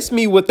miss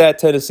me with that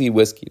Tennessee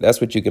whiskey. That's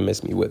what you can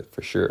miss me with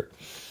for sure.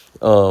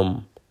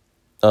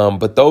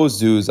 But those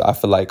dudes, I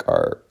feel like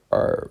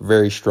are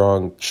very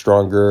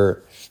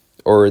stronger,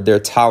 or their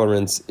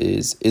tolerance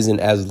isn't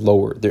as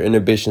lower. Their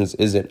inhibitions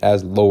isn't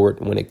as lowered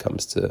when it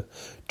comes to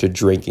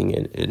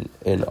drinking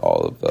and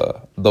all of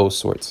those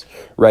sorts,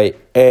 right?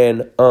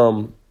 And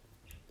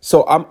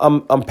so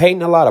I'm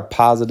painting a lot of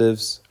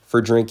positives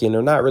for drinking,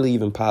 or not really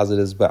even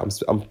positives, but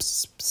I'm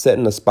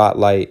setting a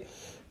spotlight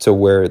to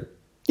where,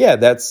 yeah,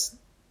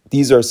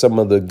 these are some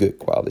of the good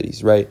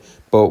qualities, right?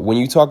 But when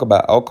you talk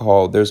about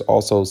alcohol, there's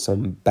also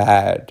some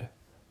bad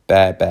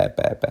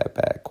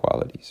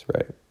qualities,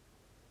 right?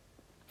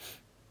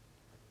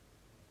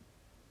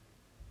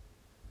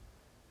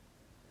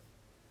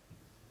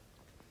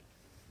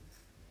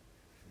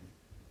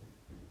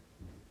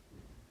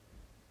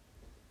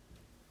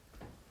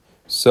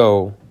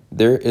 So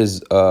there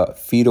is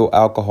fetal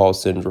alcohol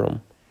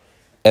syndrome,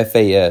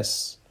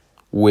 FAS,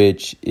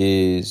 which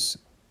is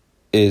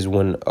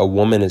when a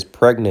woman is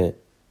pregnant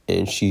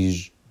and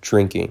she's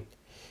drinking.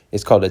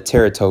 It's called a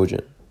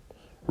teratogen,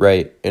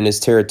 right? And this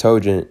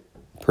teratogen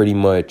pretty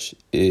much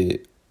is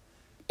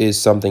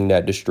something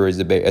that destroys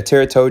the baby. A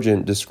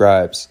teratogen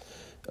describes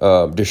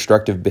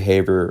destructive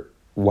behavior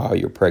while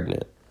you're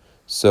pregnant.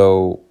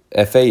 So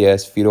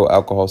FAS, fetal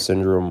alcohol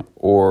syndrome,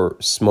 or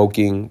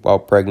smoking while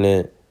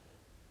pregnant,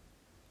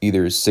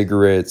 either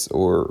cigarettes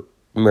or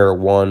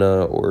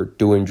marijuana or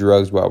doing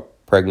drugs while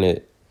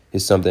pregnant,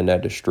 is something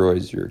that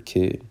destroys your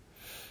kid,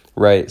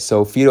 right?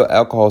 So fetal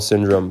alcohol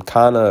syndrome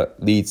kind of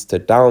leads to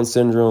Down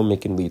syndrome.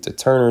 It can lead to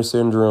Turner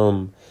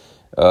syndrome.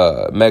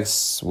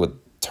 Mex with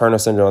Turner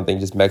syndrome, I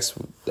think just Mex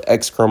with the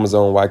X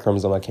chromosome, Y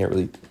chromosome.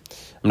 I'm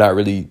not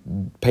really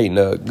painting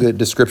a good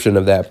description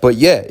of that. But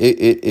yeah,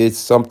 it's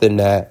something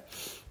that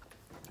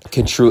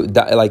can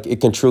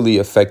truly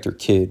affect your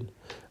kid,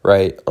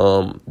 right?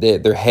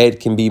 Their head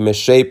can be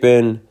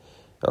misshapen.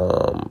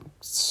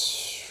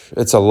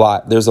 It's a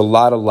lot. There's a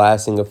lot of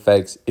lasting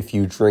effects if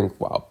you drink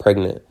while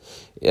pregnant.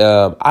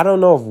 I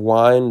don't know if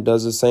wine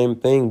does the same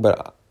thing,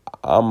 but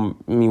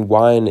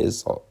wine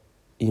is,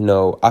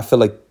 I feel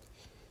like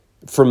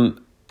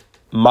from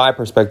my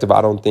perspective,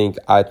 I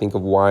think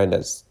of wine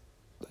as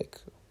like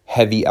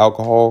heavy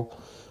alcohol,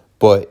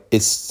 but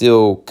it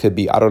still could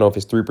be, I don't know if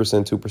it's 3%,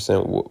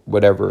 2%,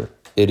 whatever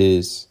it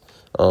is.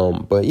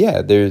 But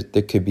yeah, there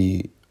could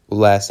be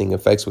lasting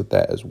effects with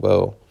that as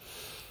well.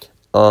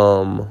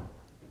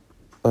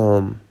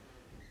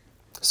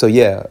 So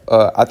yeah,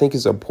 I think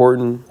it's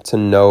important to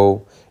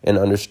know and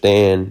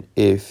understand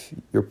if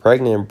you're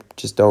pregnant,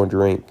 just don't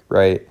drink,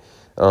 right?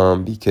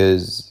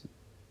 Because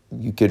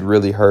you could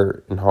really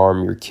hurt and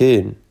harm your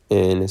kid,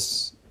 and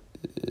it's,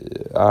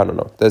 I don't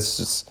know.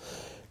 That's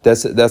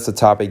a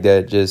topic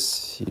that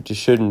just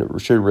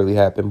should really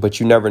happen. But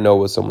you never know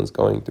what someone's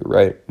going through,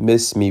 right?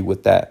 Miss me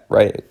with that,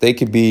 right? They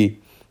could be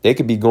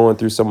going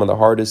through some of the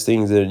hardest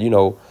things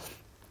that,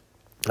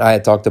 I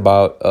had talked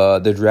about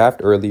the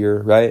draft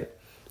earlier, right?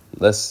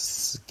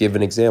 Let's give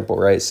an example,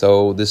 right?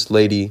 So this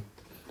lady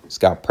just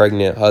got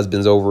pregnant.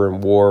 Husband's over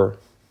in war.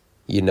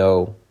 He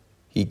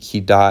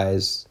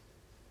dies.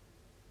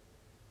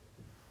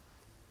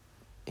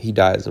 He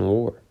dies in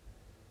war.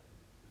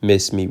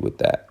 Miss me with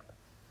that.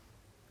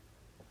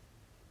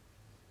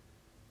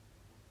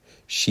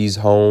 She's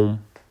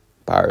home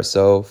by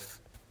herself.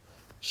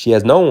 She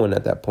has no one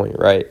at that point,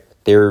 right?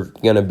 They're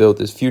going to build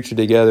this future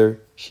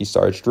together. She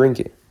starts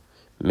drinking.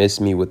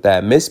 Miss me with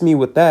that. Miss me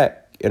with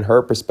that, in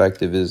her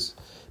perspective, is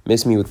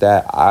miss me with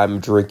that. I'm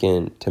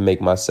drinking to make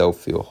myself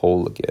feel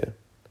whole again.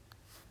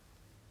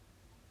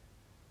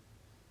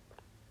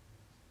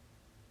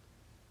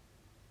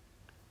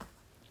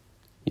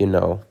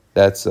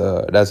 That's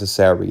a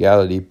sad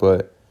reality,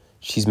 but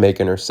she's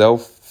making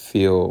herself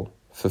feel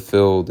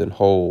fulfilled and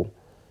whole.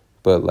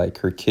 But like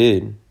her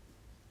kid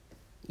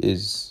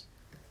is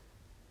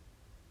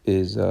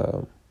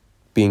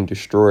being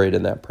destroyed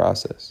in that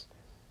process.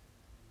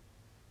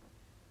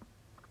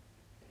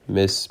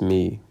 Miss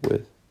me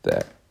with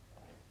that.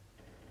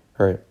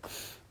 All right.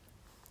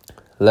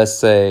 Let's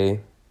say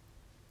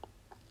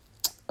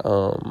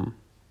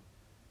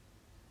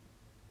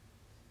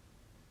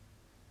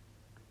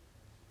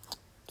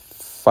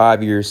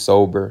 5 years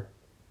sober.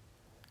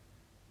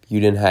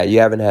 You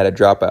haven't had a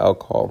drop of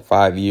alcohol in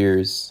 5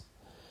 years,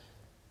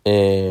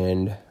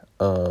 and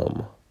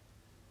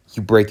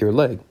you break your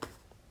leg.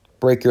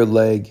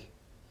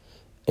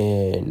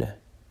 And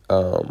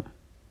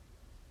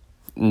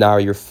now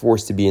you're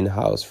forced to be in the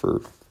house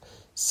for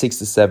 6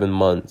 to 7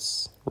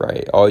 months,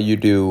 right? All you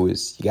do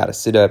is you got to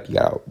sit up, you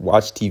got to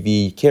watch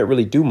TV. You can't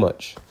really do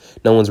much.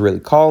 No one's really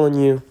calling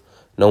you.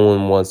 No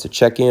one wants to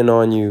check in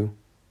on you,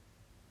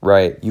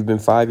 right? You've been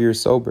 5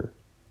 years sober,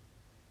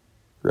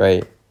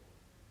 right?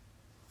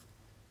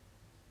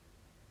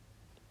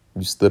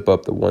 You slip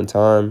up the one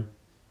time,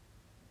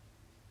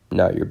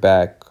 now you're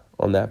back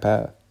on that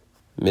path.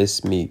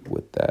 Miss me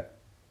with that.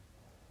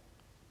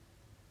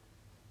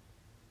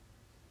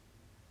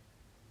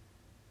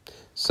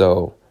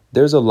 So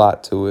there's a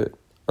lot to it.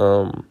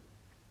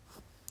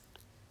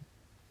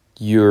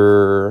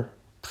 You're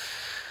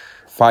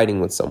fighting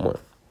with someone,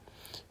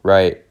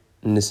 right?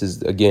 And this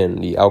is,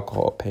 again, the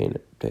alcohol painting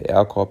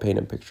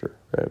picture,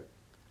 right?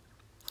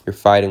 You're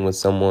fighting with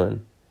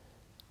someone.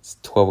 It's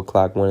 12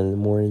 o'clock, 1 in the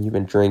morning. You've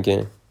been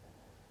drinking.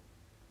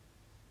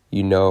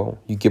 You know,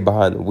 you get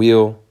behind the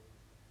wheel.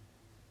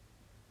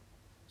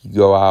 You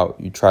go out.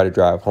 You try to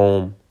drive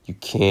home. You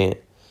can't.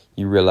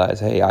 You realize,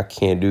 hey, I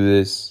can't do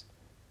this.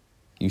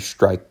 You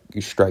strike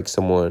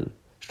someone,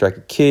 strike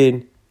a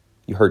kid.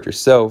 You hurt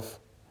yourself.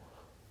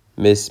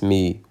 Miss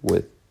me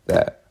with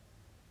that,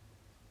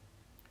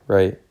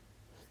 right?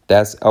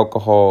 That's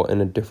alcohol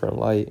in a different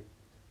light.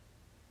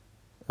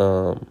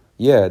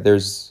 Yeah,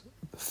 there's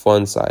the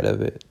fun side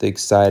of it, the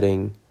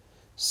exciting,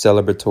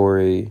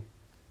 celebratory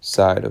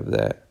side of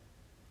that.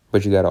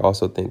 But you got to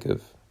also think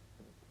of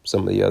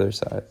some of the other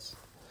sides,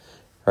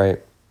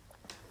 right?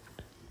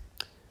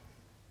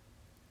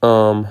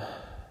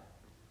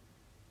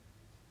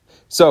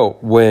 So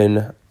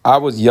when I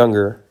was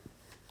younger,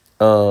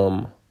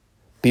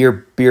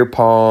 beer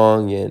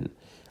pong and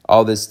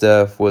all this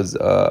stuff was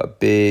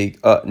big.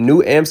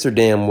 New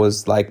Amsterdam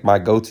was like my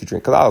go-to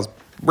drink because I was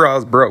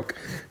broke.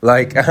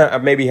 Like I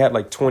maybe had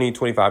like $20,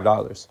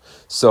 $25.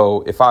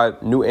 So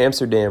New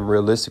Amsterdam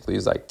realistically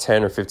is like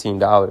 $10 or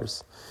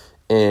 $15.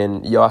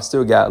 And I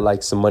still got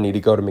like some money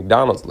to go to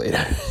McDonald's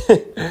later.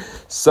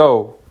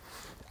 So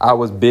I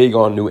was big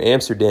on New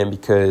Amsterdam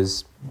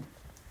because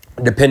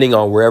depending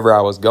on wherever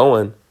I was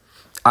going,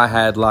 I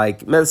had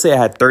like, let's say I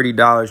had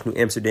 $30. New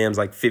Amsterdam's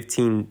like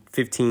 15,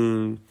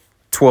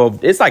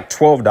 12. It's like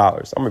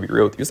 $12. I'm gonna be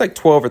real with you. It's like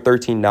 $12 or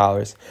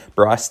 $13.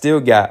 Bro, I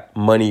still got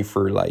money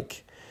for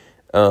like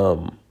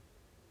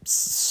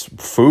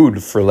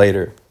food for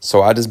later.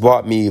 So I just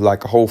bought me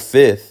like a whole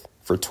fifth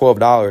for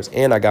 $12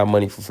 and I got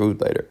money for food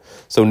later.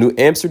 So New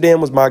Amsterdam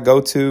was my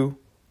go-to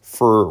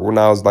for when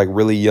I was like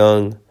really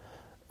young.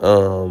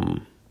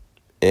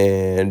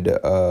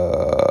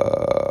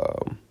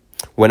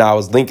 When I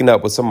was linking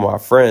up with some of my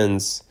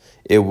friends,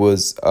 it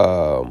was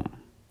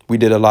we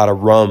did a lot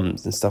of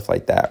rums and stuff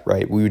like that,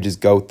 right? We would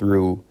just go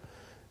through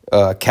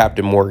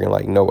Captain Morgan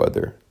like no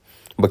other.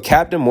 But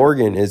Captain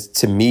Morgan is,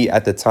 to me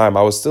at the time,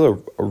 I was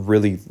still a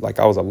really, like,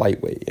 I was a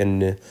lightweight.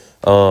 And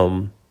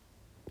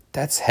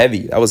that's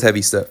heavy. That was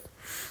heavy stuff.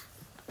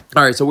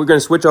 All right, so we're going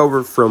to switch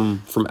over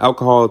from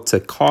alcohol to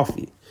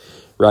coffee,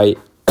 right?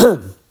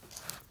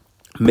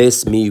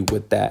 Miss me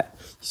with that.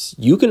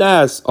 You can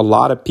ask a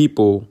lot of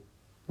people,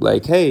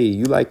 like, hey,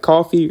 you like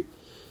coffee?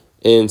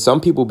 And some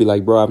people be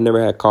like, bro, I've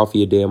never had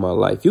coffee a day in my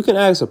life. You can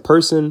ask a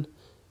person,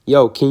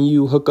 yo, can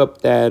you hook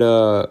up that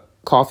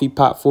coffee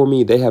pot for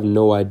me? They have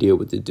no idea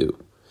what to do,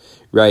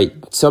 right?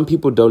 Some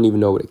people don't even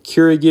know what a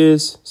Keurig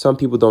is. Some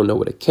people don't know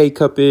what a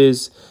K-cup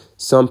is.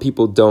 Some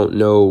people don't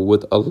know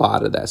what a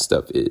lot of that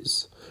stuff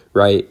is,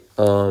 right?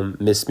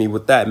 Miss me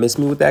with that. Miss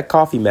me with that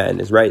coffee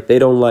madness, right? They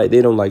don't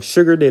like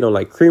sugar. They don't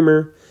like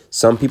creamer.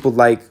 Some people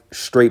like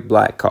straight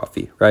black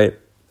coffee, right?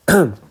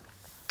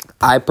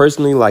 I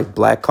personally like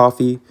black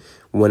coffee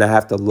when I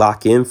have to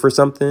lock in for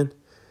something.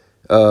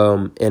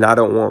 And I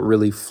don't want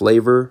really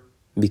flavor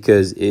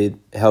because it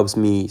helps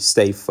me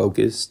stay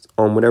focused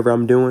on whatever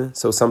I'm doing.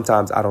 So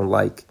sometimes I don't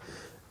like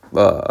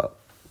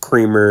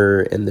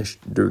creamer and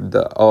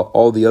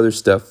all the other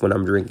stuff when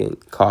I'm drinking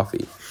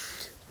coffee.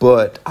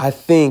 But I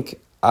think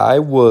I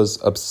was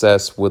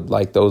obsessed with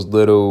like those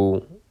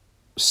little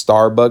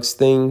Starbucks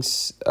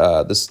things,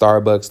 the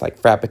Starbucks like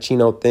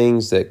Frappuccino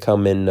things that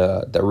come in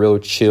the real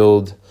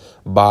chilled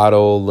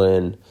bottle.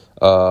 And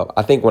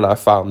I think when I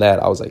found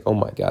that, I was like, oh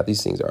my God,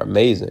 these things are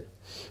amazing.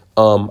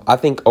 I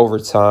think over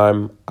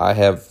time I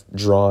have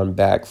drawn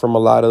back from a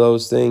lot of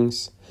those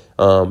things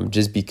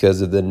just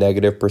because of the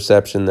negative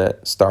perception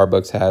that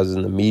Starbucks has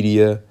in the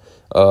media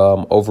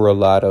over a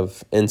lot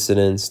of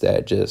incidents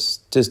that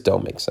just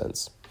don't make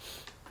sense.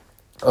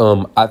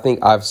 I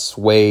think I've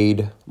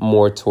swayed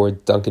more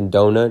toward Dunkin'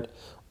 Donut,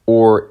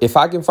 or if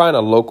I can find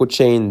a local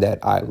chain that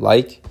I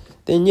like,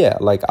 then yeah,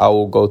 like I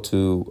will go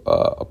to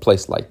a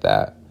place like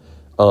that.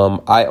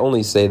 I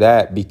only say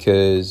that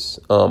because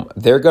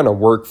they're going to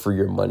work for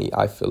your money.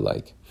 I feel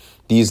like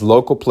these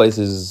local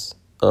places,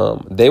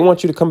 they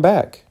want you to come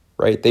back,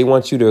 right? They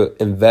want you to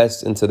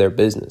invest into their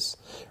business,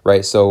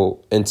 right?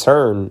 So in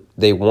turn,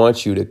 they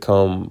want you to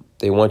come.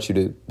 They want you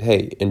to,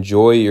 hey,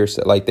 enjoy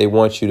yourself. Like they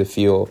want you to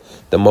feel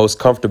the most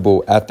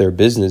comfortable at their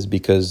business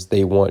because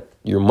they want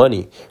your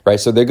money, right?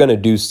 So they're going to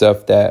do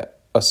stuff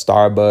that a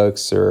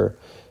Starbucks or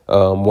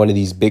one of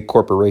these big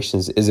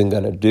corporations isn't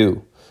going to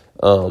do.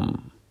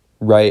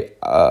 Right.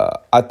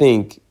 I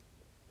think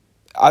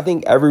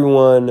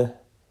everyone,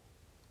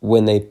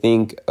 when they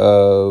think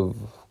of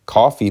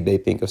coffee, they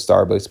think of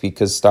Starbucks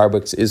because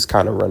Starbucks is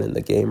kind of running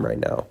the game right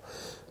now.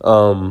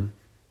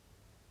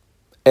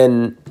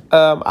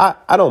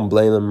 I don't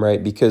blame them,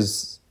 right?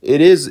 Because it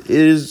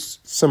is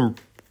some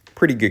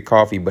pretty good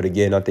coffee. But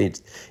again, I think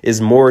it's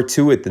more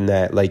to it than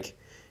that. Like,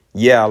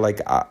 yeah,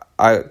 like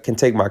I can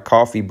take my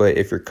coffee, but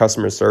if your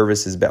customer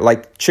service is bad,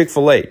 like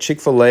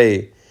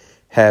Chick-fil-A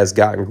has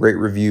gotten great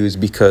reviews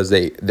because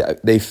they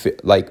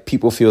like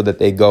people feel that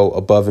they go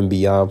above and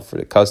beyond for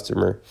the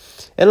customer.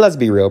 And let's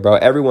be real, bro.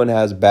 Everyone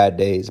has bad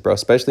days, bro,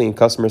 especially in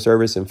customer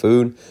service and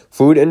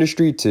food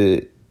industry.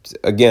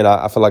 Again,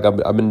 I feel like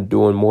I've been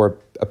doing more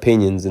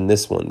opinions in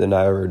this one than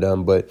I ever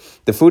done. But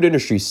the food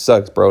industry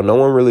sucks, bro. No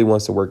one really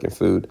wants to work in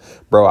food,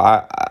 bro.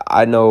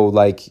 I know,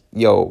 like,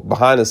 yo,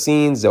 behind the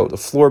scenes, the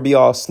floor be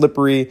all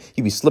slippery.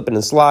 You be slipping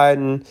and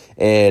sliding,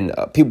 and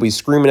people be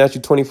screaming at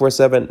you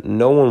 24/7.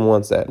 No one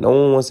wants that. No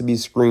one wants to be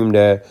screamed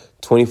at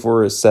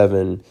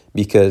 24/7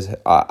 because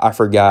I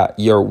forgot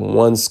your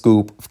one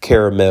scoop of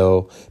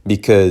caramel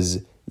because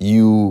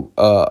you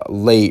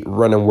late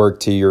running work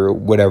to your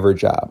whatever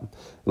job.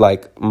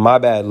 Like, my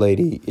bad,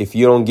 lady, if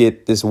you don't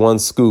get this one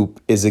scoop,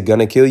 is it going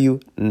to kill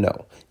you?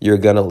 No, you're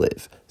going to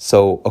live.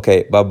 So,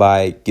 okay,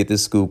 bye-bye, get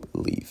this scoop,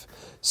 leave.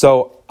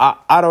 So,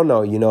 I don't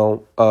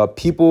know,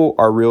 people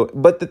are real,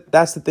 but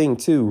that's the thing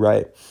too,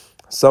 right?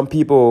 Some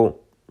people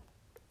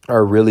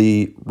are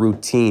really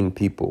routine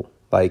people.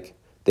 Like,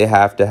 they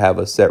have to have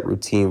a set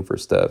routine for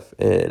stuff.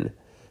 And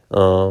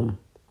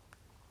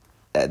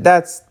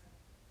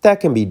that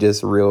can be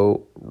just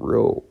real,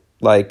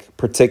 like,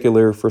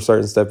 particular for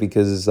certain stuff,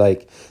 because it's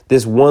like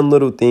this one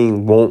little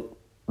thing won't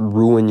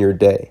ruin your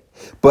day.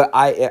 But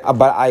I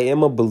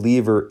am a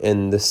believer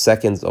in the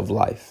seconds of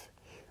life,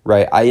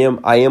 right? I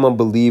am a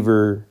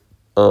believer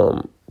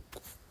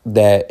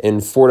that in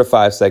 4 to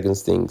 5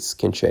 seconds things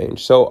can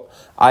change. So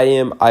I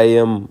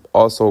am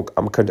also,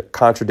 I'm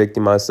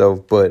contradicting myself,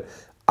 but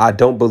I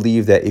don't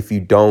believe that if you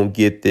don't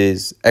get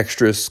this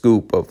extra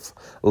scoop of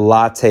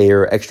latte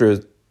or extra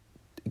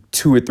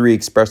 2 or 3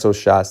 espresso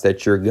shots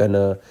that you're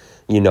gonna,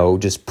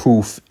 just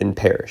poof and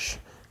perish.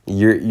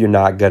 You're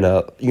not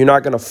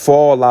gonna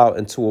fall out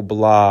into a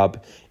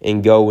blob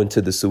and go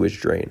into the sewage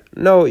drain.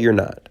 No, you're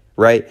not.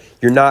 Right?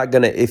 You're not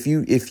gonna if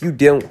you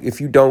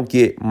don't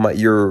get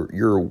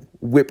your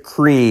whipped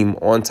cream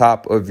on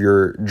top of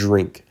your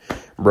drink,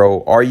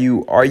 bro. Are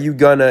you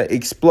gonna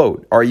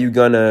explode? Are you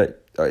gonna?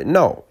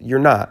 No, you're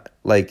not.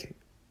 Like,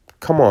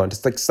 come on,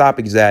 just like stop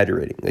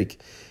exaggerating. Like,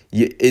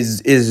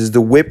 is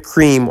the whipped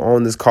cream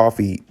on this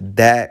coffee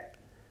that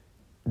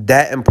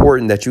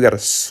important that you got to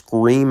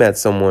scream at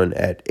someone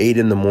at 8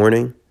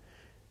 a.m?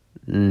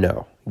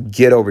 No,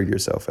 get over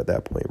yourself at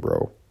that point,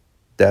 bro.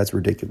 That's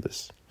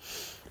ridiculous.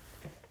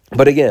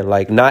 But again,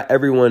 like, not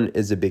everyone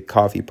is a big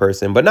coffee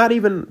person, but not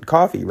even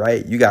coffee,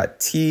 right? You got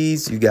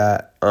teas, you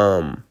got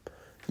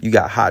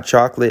hot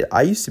chocolate.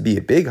 I used to be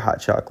a big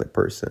hot chocolate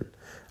person.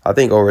 I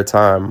think over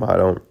time I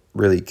don't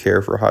really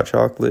care for hot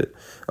chocolate.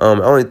 The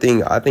only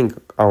thing I think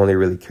I only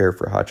really care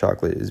for hot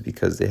chocolate is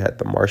because they had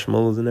the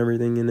marshmallows and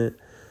everything in it.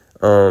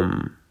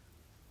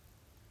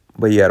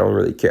 But yeah, I don't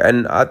really care.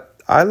 And I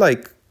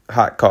like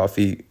hot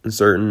coffee in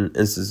certain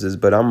instances,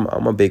 but I'm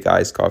a big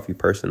iced coffee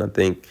person. I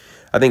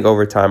think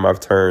over time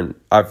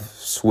I've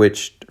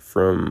switched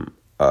from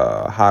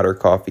hotter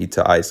coffee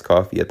to iced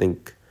coffee. I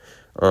think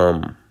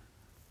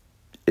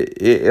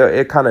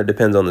it kind of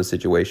depends on the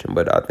situation,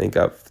 but I think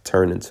I've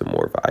turned into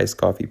more of an iced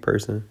coffee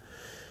person.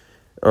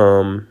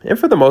 And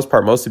for the most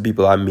part, most of the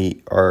people I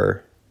meet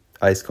are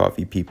iced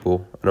coffee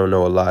people. I don't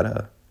know a lot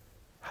of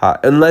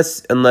hot,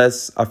 unless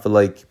I feel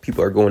like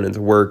people are going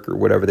into work or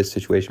whatever the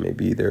situation may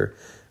be. They're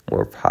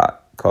more of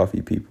hot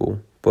coffee people.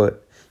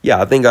 But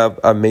yeah, I think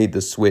I've made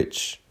the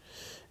switch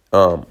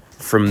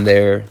from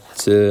there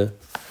to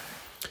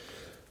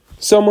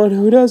someone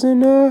who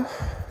doesn't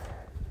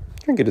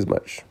drink it as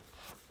much.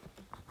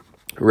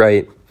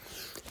 Right.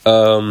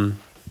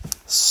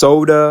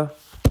 Soda,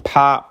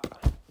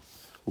 pop,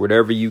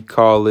 whatever you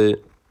call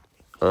it,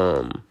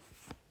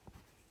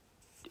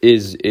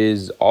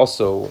 is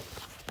also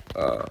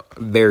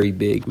very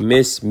big.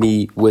 Miss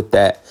me with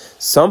that.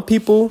 Some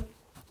people,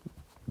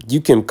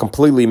 you can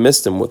completely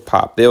miss them with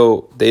pop.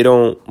 They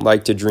don't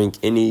like to drink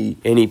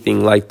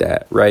anything like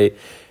that, right?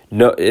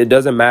 No, it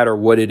doesn't matter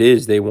what it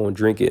is, they won't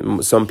drink it.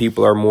 Some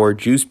people are more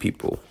juice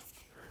people,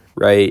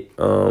 right?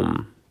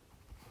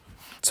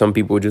 Some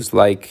people just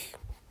like,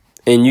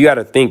 and you got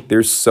to think,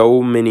 there's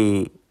so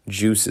many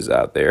juices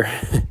out there.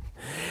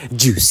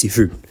 Juicy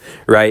fruit,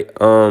 right?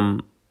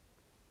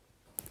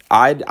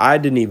 I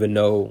didn't even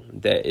know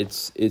that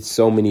it's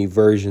so many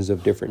versions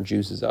of different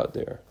juices out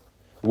there,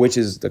 which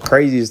is the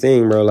craziest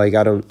thing, bro. Like,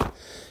 I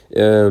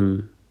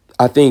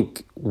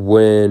think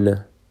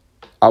when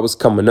I was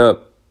coming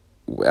up,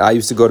 I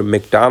used to go to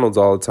McDonald's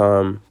all the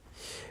time.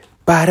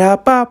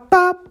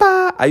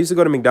 I used to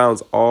go to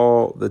McDonald's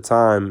all the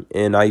time,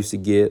 and I used to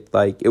get,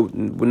 like, with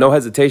no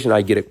hesitation,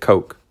 I'd get a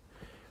Coke.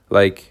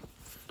 Like,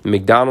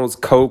 McDonald's,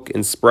 Coke,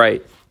 and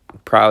Sprite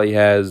probably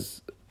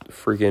has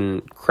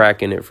freaking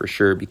crack in it for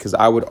sure, because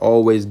I would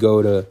always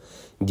go to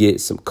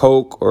get some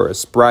Coke or a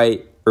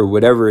Sprite or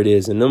whatever it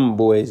is, and them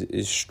boys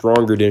is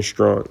stronger than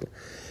strong.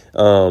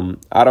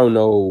 I don't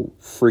know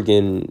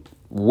freaking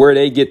where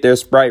they get their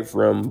Sprite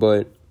from,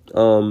 but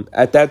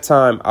At that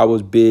time, I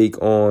was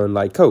big on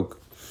like Coke.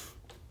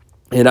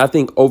 And I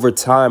think over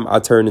time, I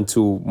turned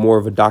into more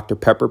of a Dr.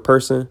 Pepper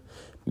person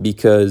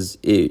because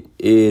I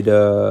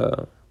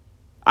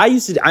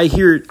used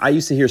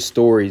to hear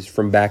stories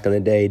from back in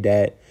the day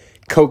that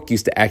Coke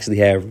used to actually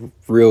have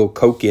real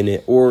Coke in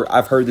it. Or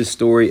I've heard the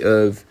story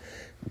of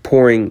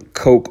pouring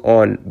Coke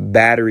on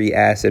battery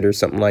acid or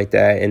something like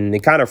that. And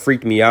it kind of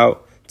freaked me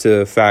out to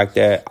the fact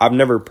that I've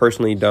never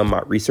personally done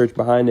my research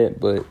behind it.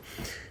 But,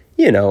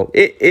 it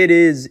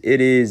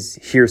is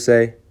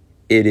hearsay.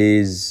 It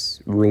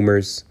is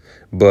rumors.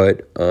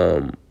 But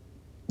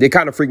it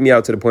kind of freaked me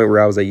out to the point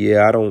where I was like,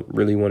 yeah, I don't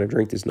really want to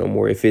drink this no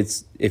more. If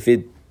it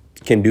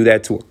can do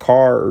that to a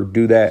car or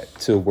do that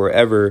to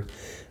wherever,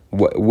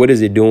 what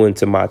is it doing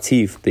to my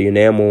teeth, the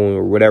enamel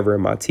or whatever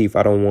in my teeth?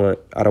 I don't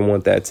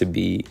want that to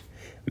be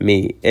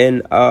me.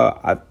 And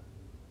I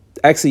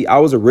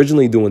was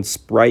originally doing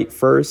Sprite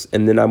first,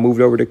 and then I moved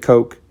over to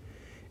Coke,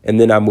 and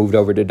then I moved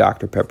over to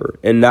Dr. Pepper.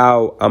 And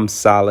now I'm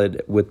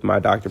solid with my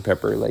Dr.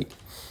 Pepper. Like,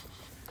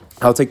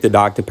 I'll take the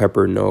Dr.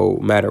 Pepper no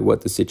matter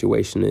what the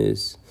situation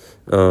is,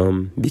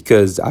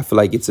 because I feel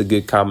like it's a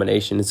good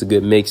combination. It's a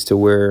good mix to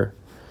where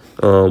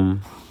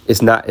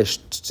it's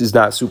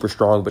not super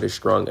strong, but it's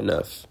strong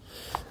enough.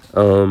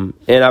 And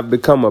I've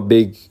become a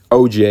big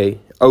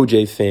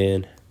OJ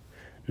fan,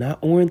 not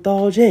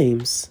Orenthal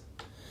James.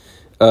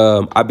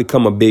 I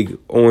become a big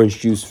orange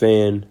juice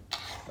fan.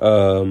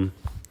 I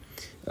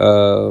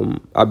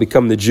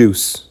become the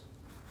juice,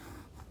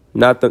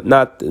 not the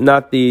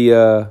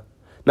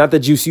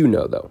juice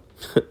though.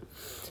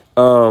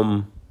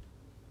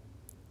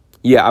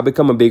 Yeah, I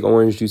become a big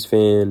orange juice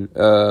fan.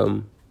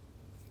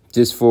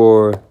 Just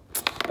for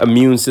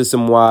immune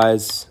system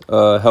wise,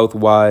 health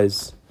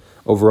wise,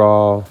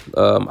 overall,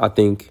 I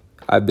think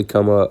I've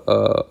become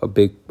a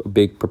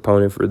big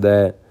proponent for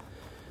that.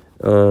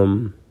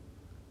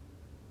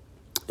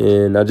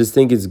 And I just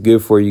think it's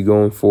good for you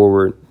going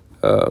forward.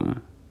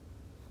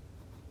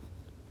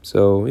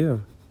 So yeah.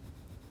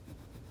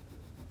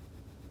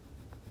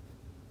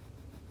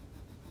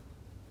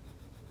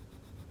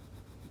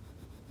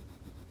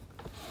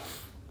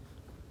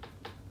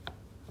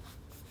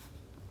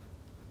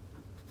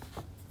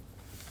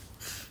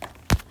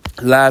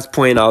 Last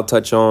point I'll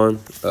touch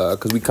on,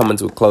 because we coming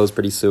to a close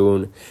pretty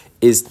soon,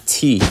 is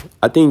tea.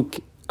 I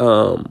think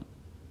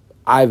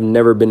I've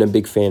never been a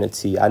big fan of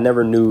tea. I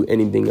never knew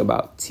anything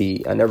about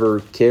tea. I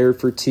never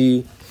cared for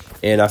tea.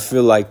 And I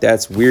feel like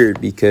that's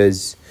weird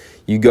because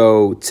you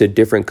go to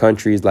different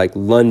countries like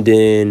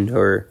London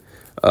or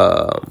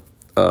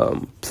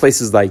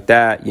places like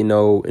that,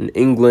 in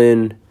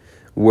England,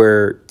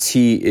 where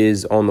tea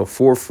is on the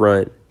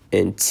forefront.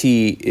 And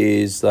tea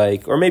is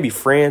like, or maybe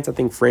France. I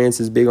think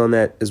France is big on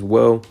that as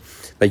well.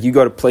 Like you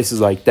go to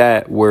places like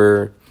that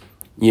where,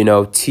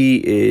 tea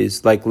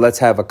is like, let's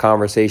have a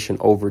conversation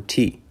over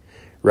tea,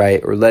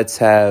 right? Or let's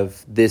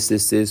have this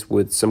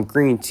with some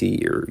green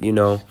tea or,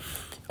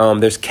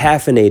 there's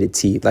caffeinated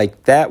tea.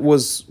 Like that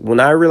was, when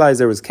I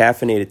realized there was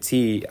caffeinated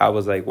tea, I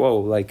was like, whoa,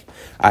 like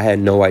I had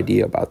no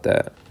idea about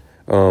that.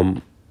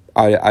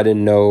 I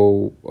didn't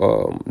know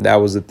that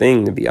was a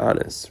thing, to be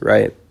honest,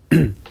 right?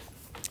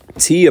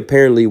 Tea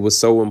apparently was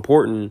so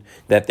important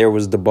that there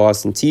was the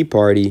Boston Tea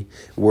Party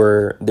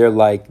where there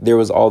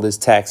was all this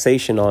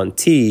taxation on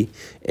tea,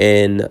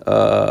 and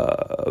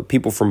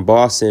people from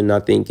Boston, I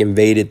think,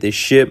 invaded this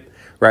ship,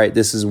 right?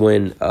 This is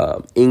when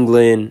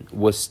England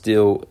was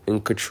still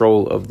in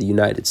control of the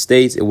United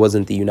States. It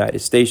wasn't the United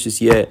States just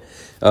yet,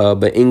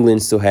 but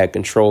England still had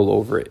control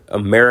over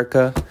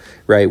America,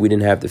 right? We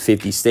didn't have the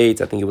 50 states.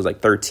 I think it was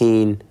like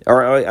 13,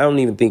 or I don't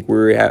even think we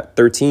were at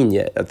 13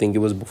 yet. I think it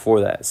was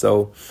before that.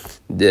 So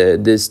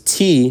this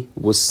tea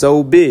was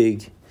so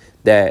big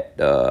that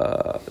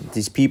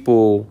these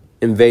people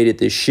invaded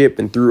the ship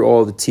and threw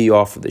all the tea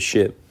off of the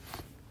ship.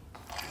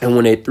 And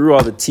when they threw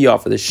all the tea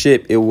off of the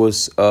ship, it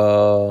was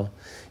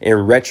in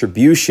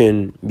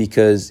retribution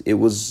because it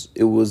was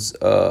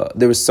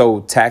there was so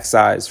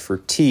taxized for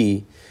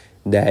tea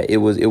that it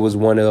was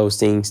one of those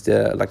things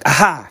to like,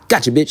 aha,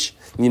 gotcha, bitch.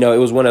 It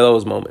was one of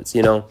those moments,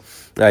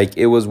 like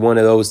it was one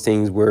of those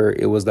things where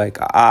it was like,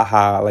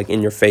 aha, like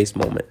in your face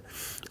moment.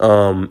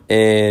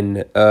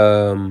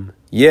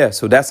 Yeah,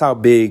 so that's how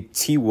big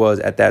tea was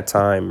at that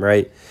time,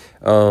 right?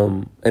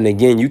 And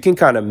again, you can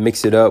kind of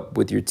mix it up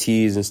with your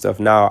teas and stuff.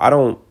 Now, I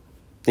don't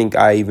think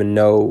I even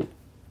know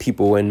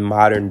people in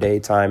modern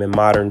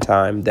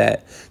time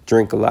that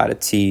drink a lot of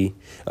tea.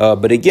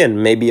 But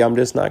again, maybe I'm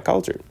just not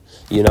cultured.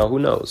 Who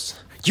knows?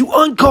 You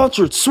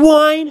uncultured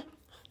swine!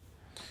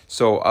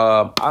 So,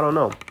 I don't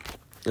know.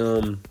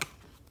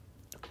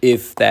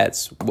 If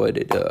that's what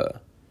it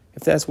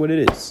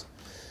is.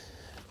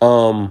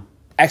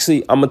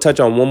 Actually, I'm gonna touch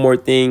on one more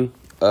thing.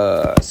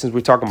 Since we're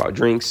talking about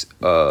drinks,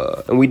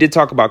 and we did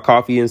talk about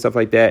coffee and stuff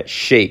like that.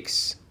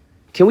 Shakes.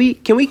 Can we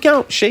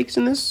count shakes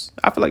in this?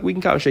 I feel like we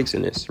can count shakes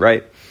in this,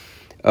 right?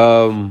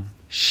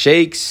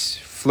 Shakes,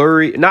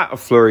 flurry, not a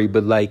flurry,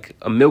 but like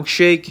a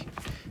milkshake.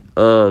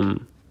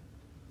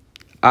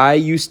 I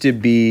used to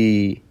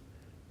be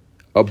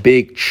a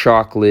big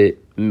chocolate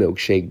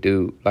milkshake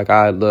dude. Like,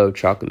 I love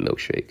chocolate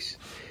milkshakes.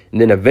 And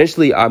then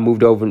eventually I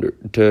moved over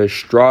to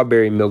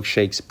strawberry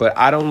milkshakes, but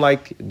I don't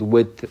like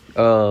with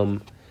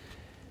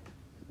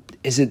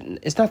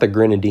it's not the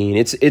grenadine.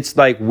 It's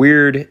like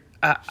weird.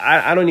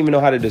 I don't even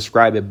know how to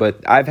describe it, but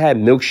I've had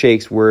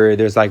milkshakes where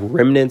there's like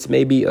remnants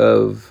maybe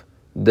of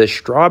the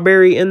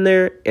strawberry in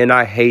there, and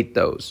I hate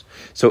those.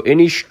 So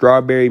any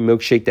strawberry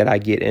milkshake that I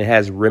get and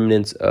has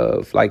remnants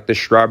of like the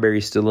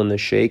strawberry still in the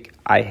shake,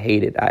 I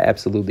hate it. I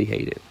absolutely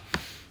hate it.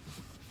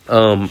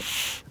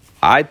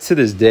 I to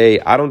this day,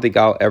 I don't think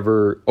I'll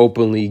ever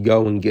openly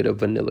go and get a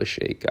vanilla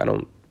shake.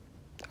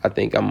 I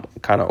think I'm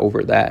kind of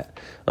over that.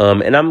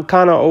 And I'm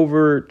kind of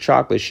over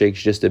chocolate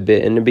shakes just a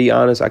bit. And to be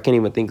honest, I can't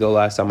even think of the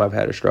last time I've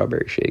had a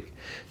strawberry shake,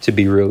 to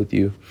be real with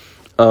you.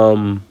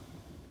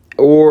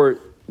 Or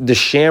the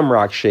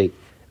Shamrock shake.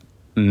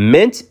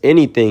 Mint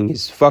anything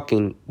is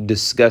fucking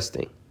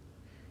disgusting.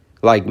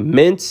 Like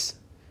mints,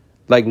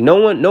 like no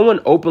one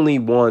openly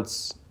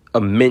wants a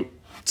mint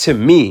to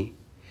me.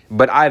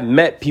 But I've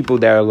met people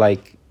that are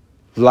like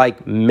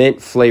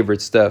mint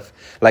flavored stuff.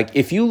 Like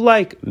if you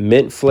like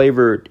mint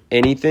flavored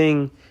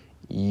anything,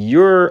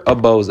 you're a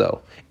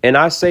bozo. And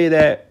I say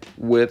that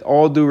with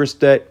all due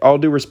respect,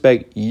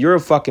 you're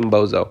a fucking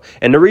bozo.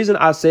 And the reason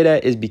I say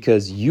that is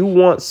because you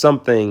want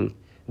something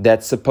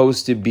that's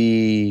supposed to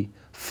be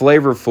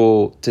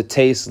flavorful to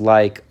taste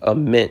like a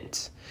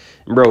mint.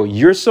 Bro,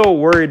 you're so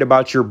worried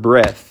about your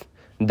breath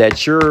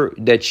that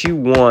you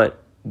want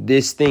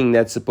this thing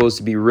that's supposed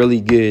to be really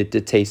good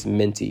to taste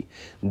minty.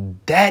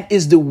 That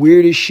is the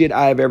weirdest shit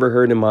I've ever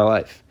heard in my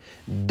life.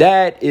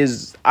 That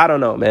is, I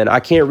don't know, man. I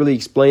can't really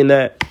explain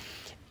that.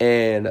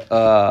 And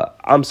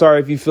I'm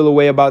sorry if you feel a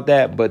way about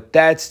that, but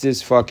that's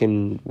just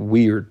fucking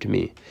weird to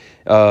me.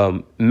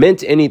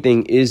 Mint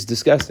anything is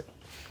disgusting.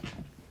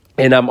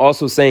 And I'm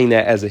also saying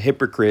that as a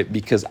hypocrite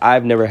because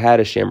I've never had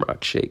a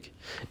Shamrock shake.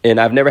 And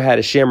I've never had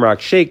a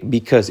Shamrock shake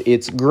because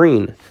it's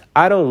green.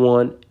 I don't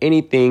want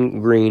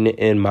anything green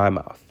in my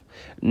mouth.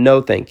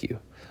 No, thank you.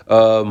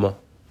 I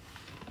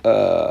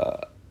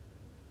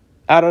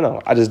don't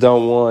know. I just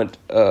don't want.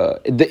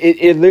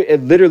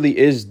 It literally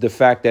is the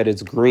fact that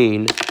it's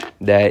green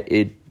that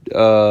it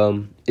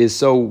is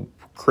so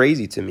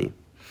crazy to me.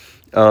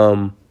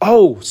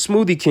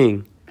 Smoothie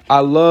King. I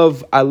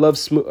love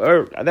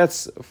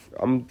that's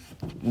I'm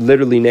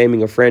literally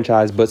naming a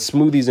franchise, but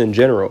smoothies in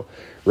general,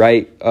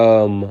 right?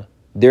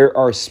 There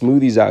are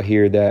smoothies out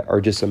here that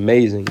are just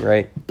amazing,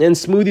 right? And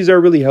smoothies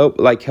are really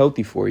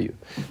healthy for you.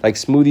 Like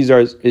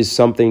smoothies is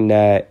something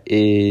that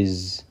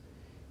is,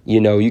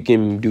 you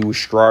can do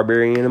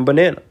strawberry and a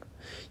banana.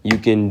 You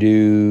can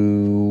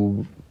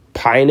do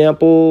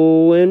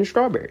pineapple and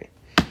strawberry.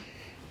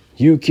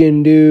 You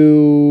can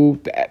do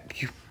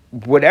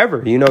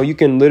whatever, you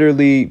can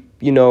literally,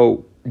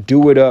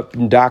 do it up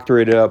and doctor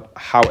it up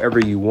however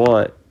you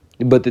want.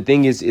 But the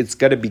thing is, it's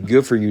got to be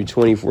good for you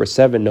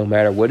 24/7, no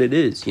matter what it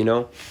is,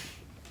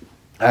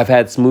 I've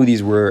had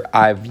smoothies where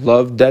I've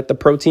loved that the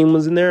protein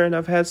was in there, and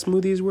I've had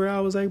smoothies where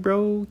I was like,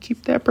 bro,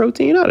 keep that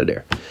protein out of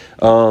there.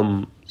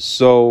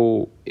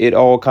 So it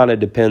all kind of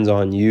depends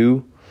on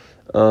you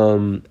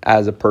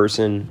as a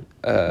person.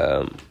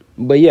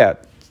 But yeah,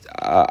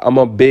 I'm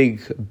a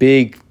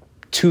big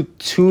two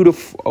to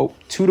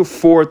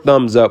 4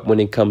 thumbs up when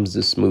it comes to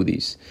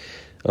smoothies.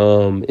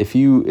 If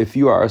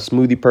you are a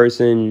smoothie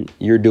person,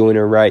 you're doing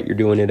it right, you're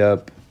doing it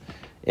up,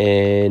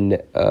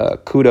 and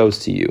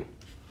kudos to you.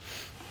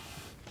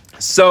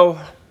 So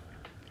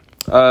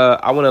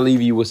I want to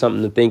leave you with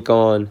something to think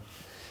on,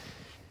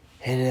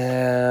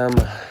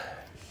 and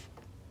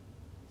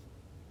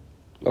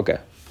okay,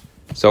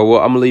 so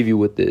I'm gonna leave you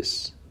with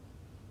this.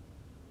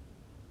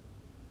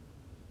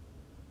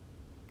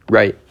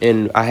 Right,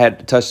 and I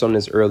had touched on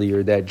this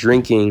earlier, that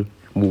drinking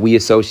we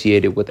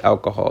associated with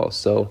alcohol.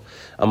 So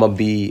I'm gonna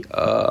be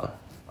a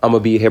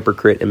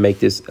hypocrite and make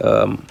this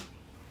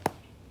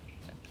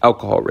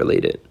alcohol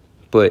related.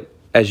 But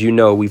as you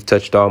know, we've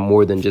touched on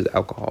more than just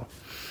alcohol.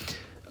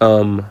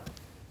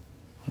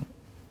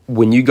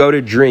 When you go to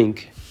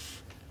drink,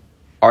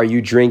 are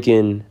you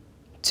drinking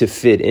to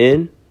fit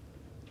in?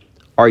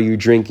 Are you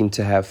drinking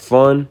to have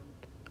fun?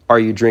 Are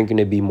you drinking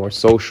to be more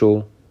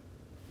social?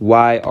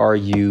 Why are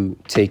you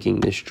taking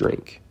this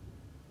drink?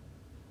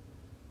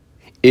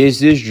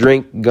 Is this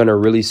drink going to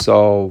really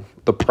solve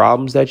the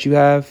problems that you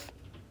have?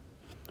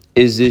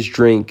 Is this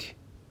drink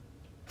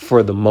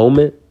for the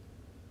moment?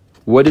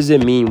 What does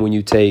it mean when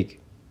you take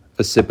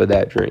a sip of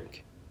that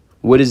drink?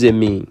 What does it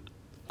mean?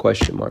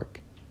 Question mark.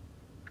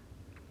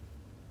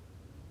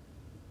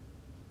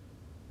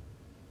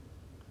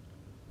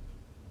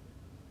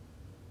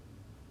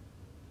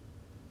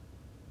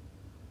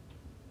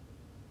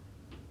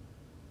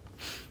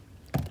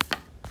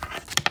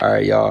 All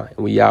right, y'all. And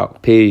we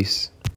out. Peace.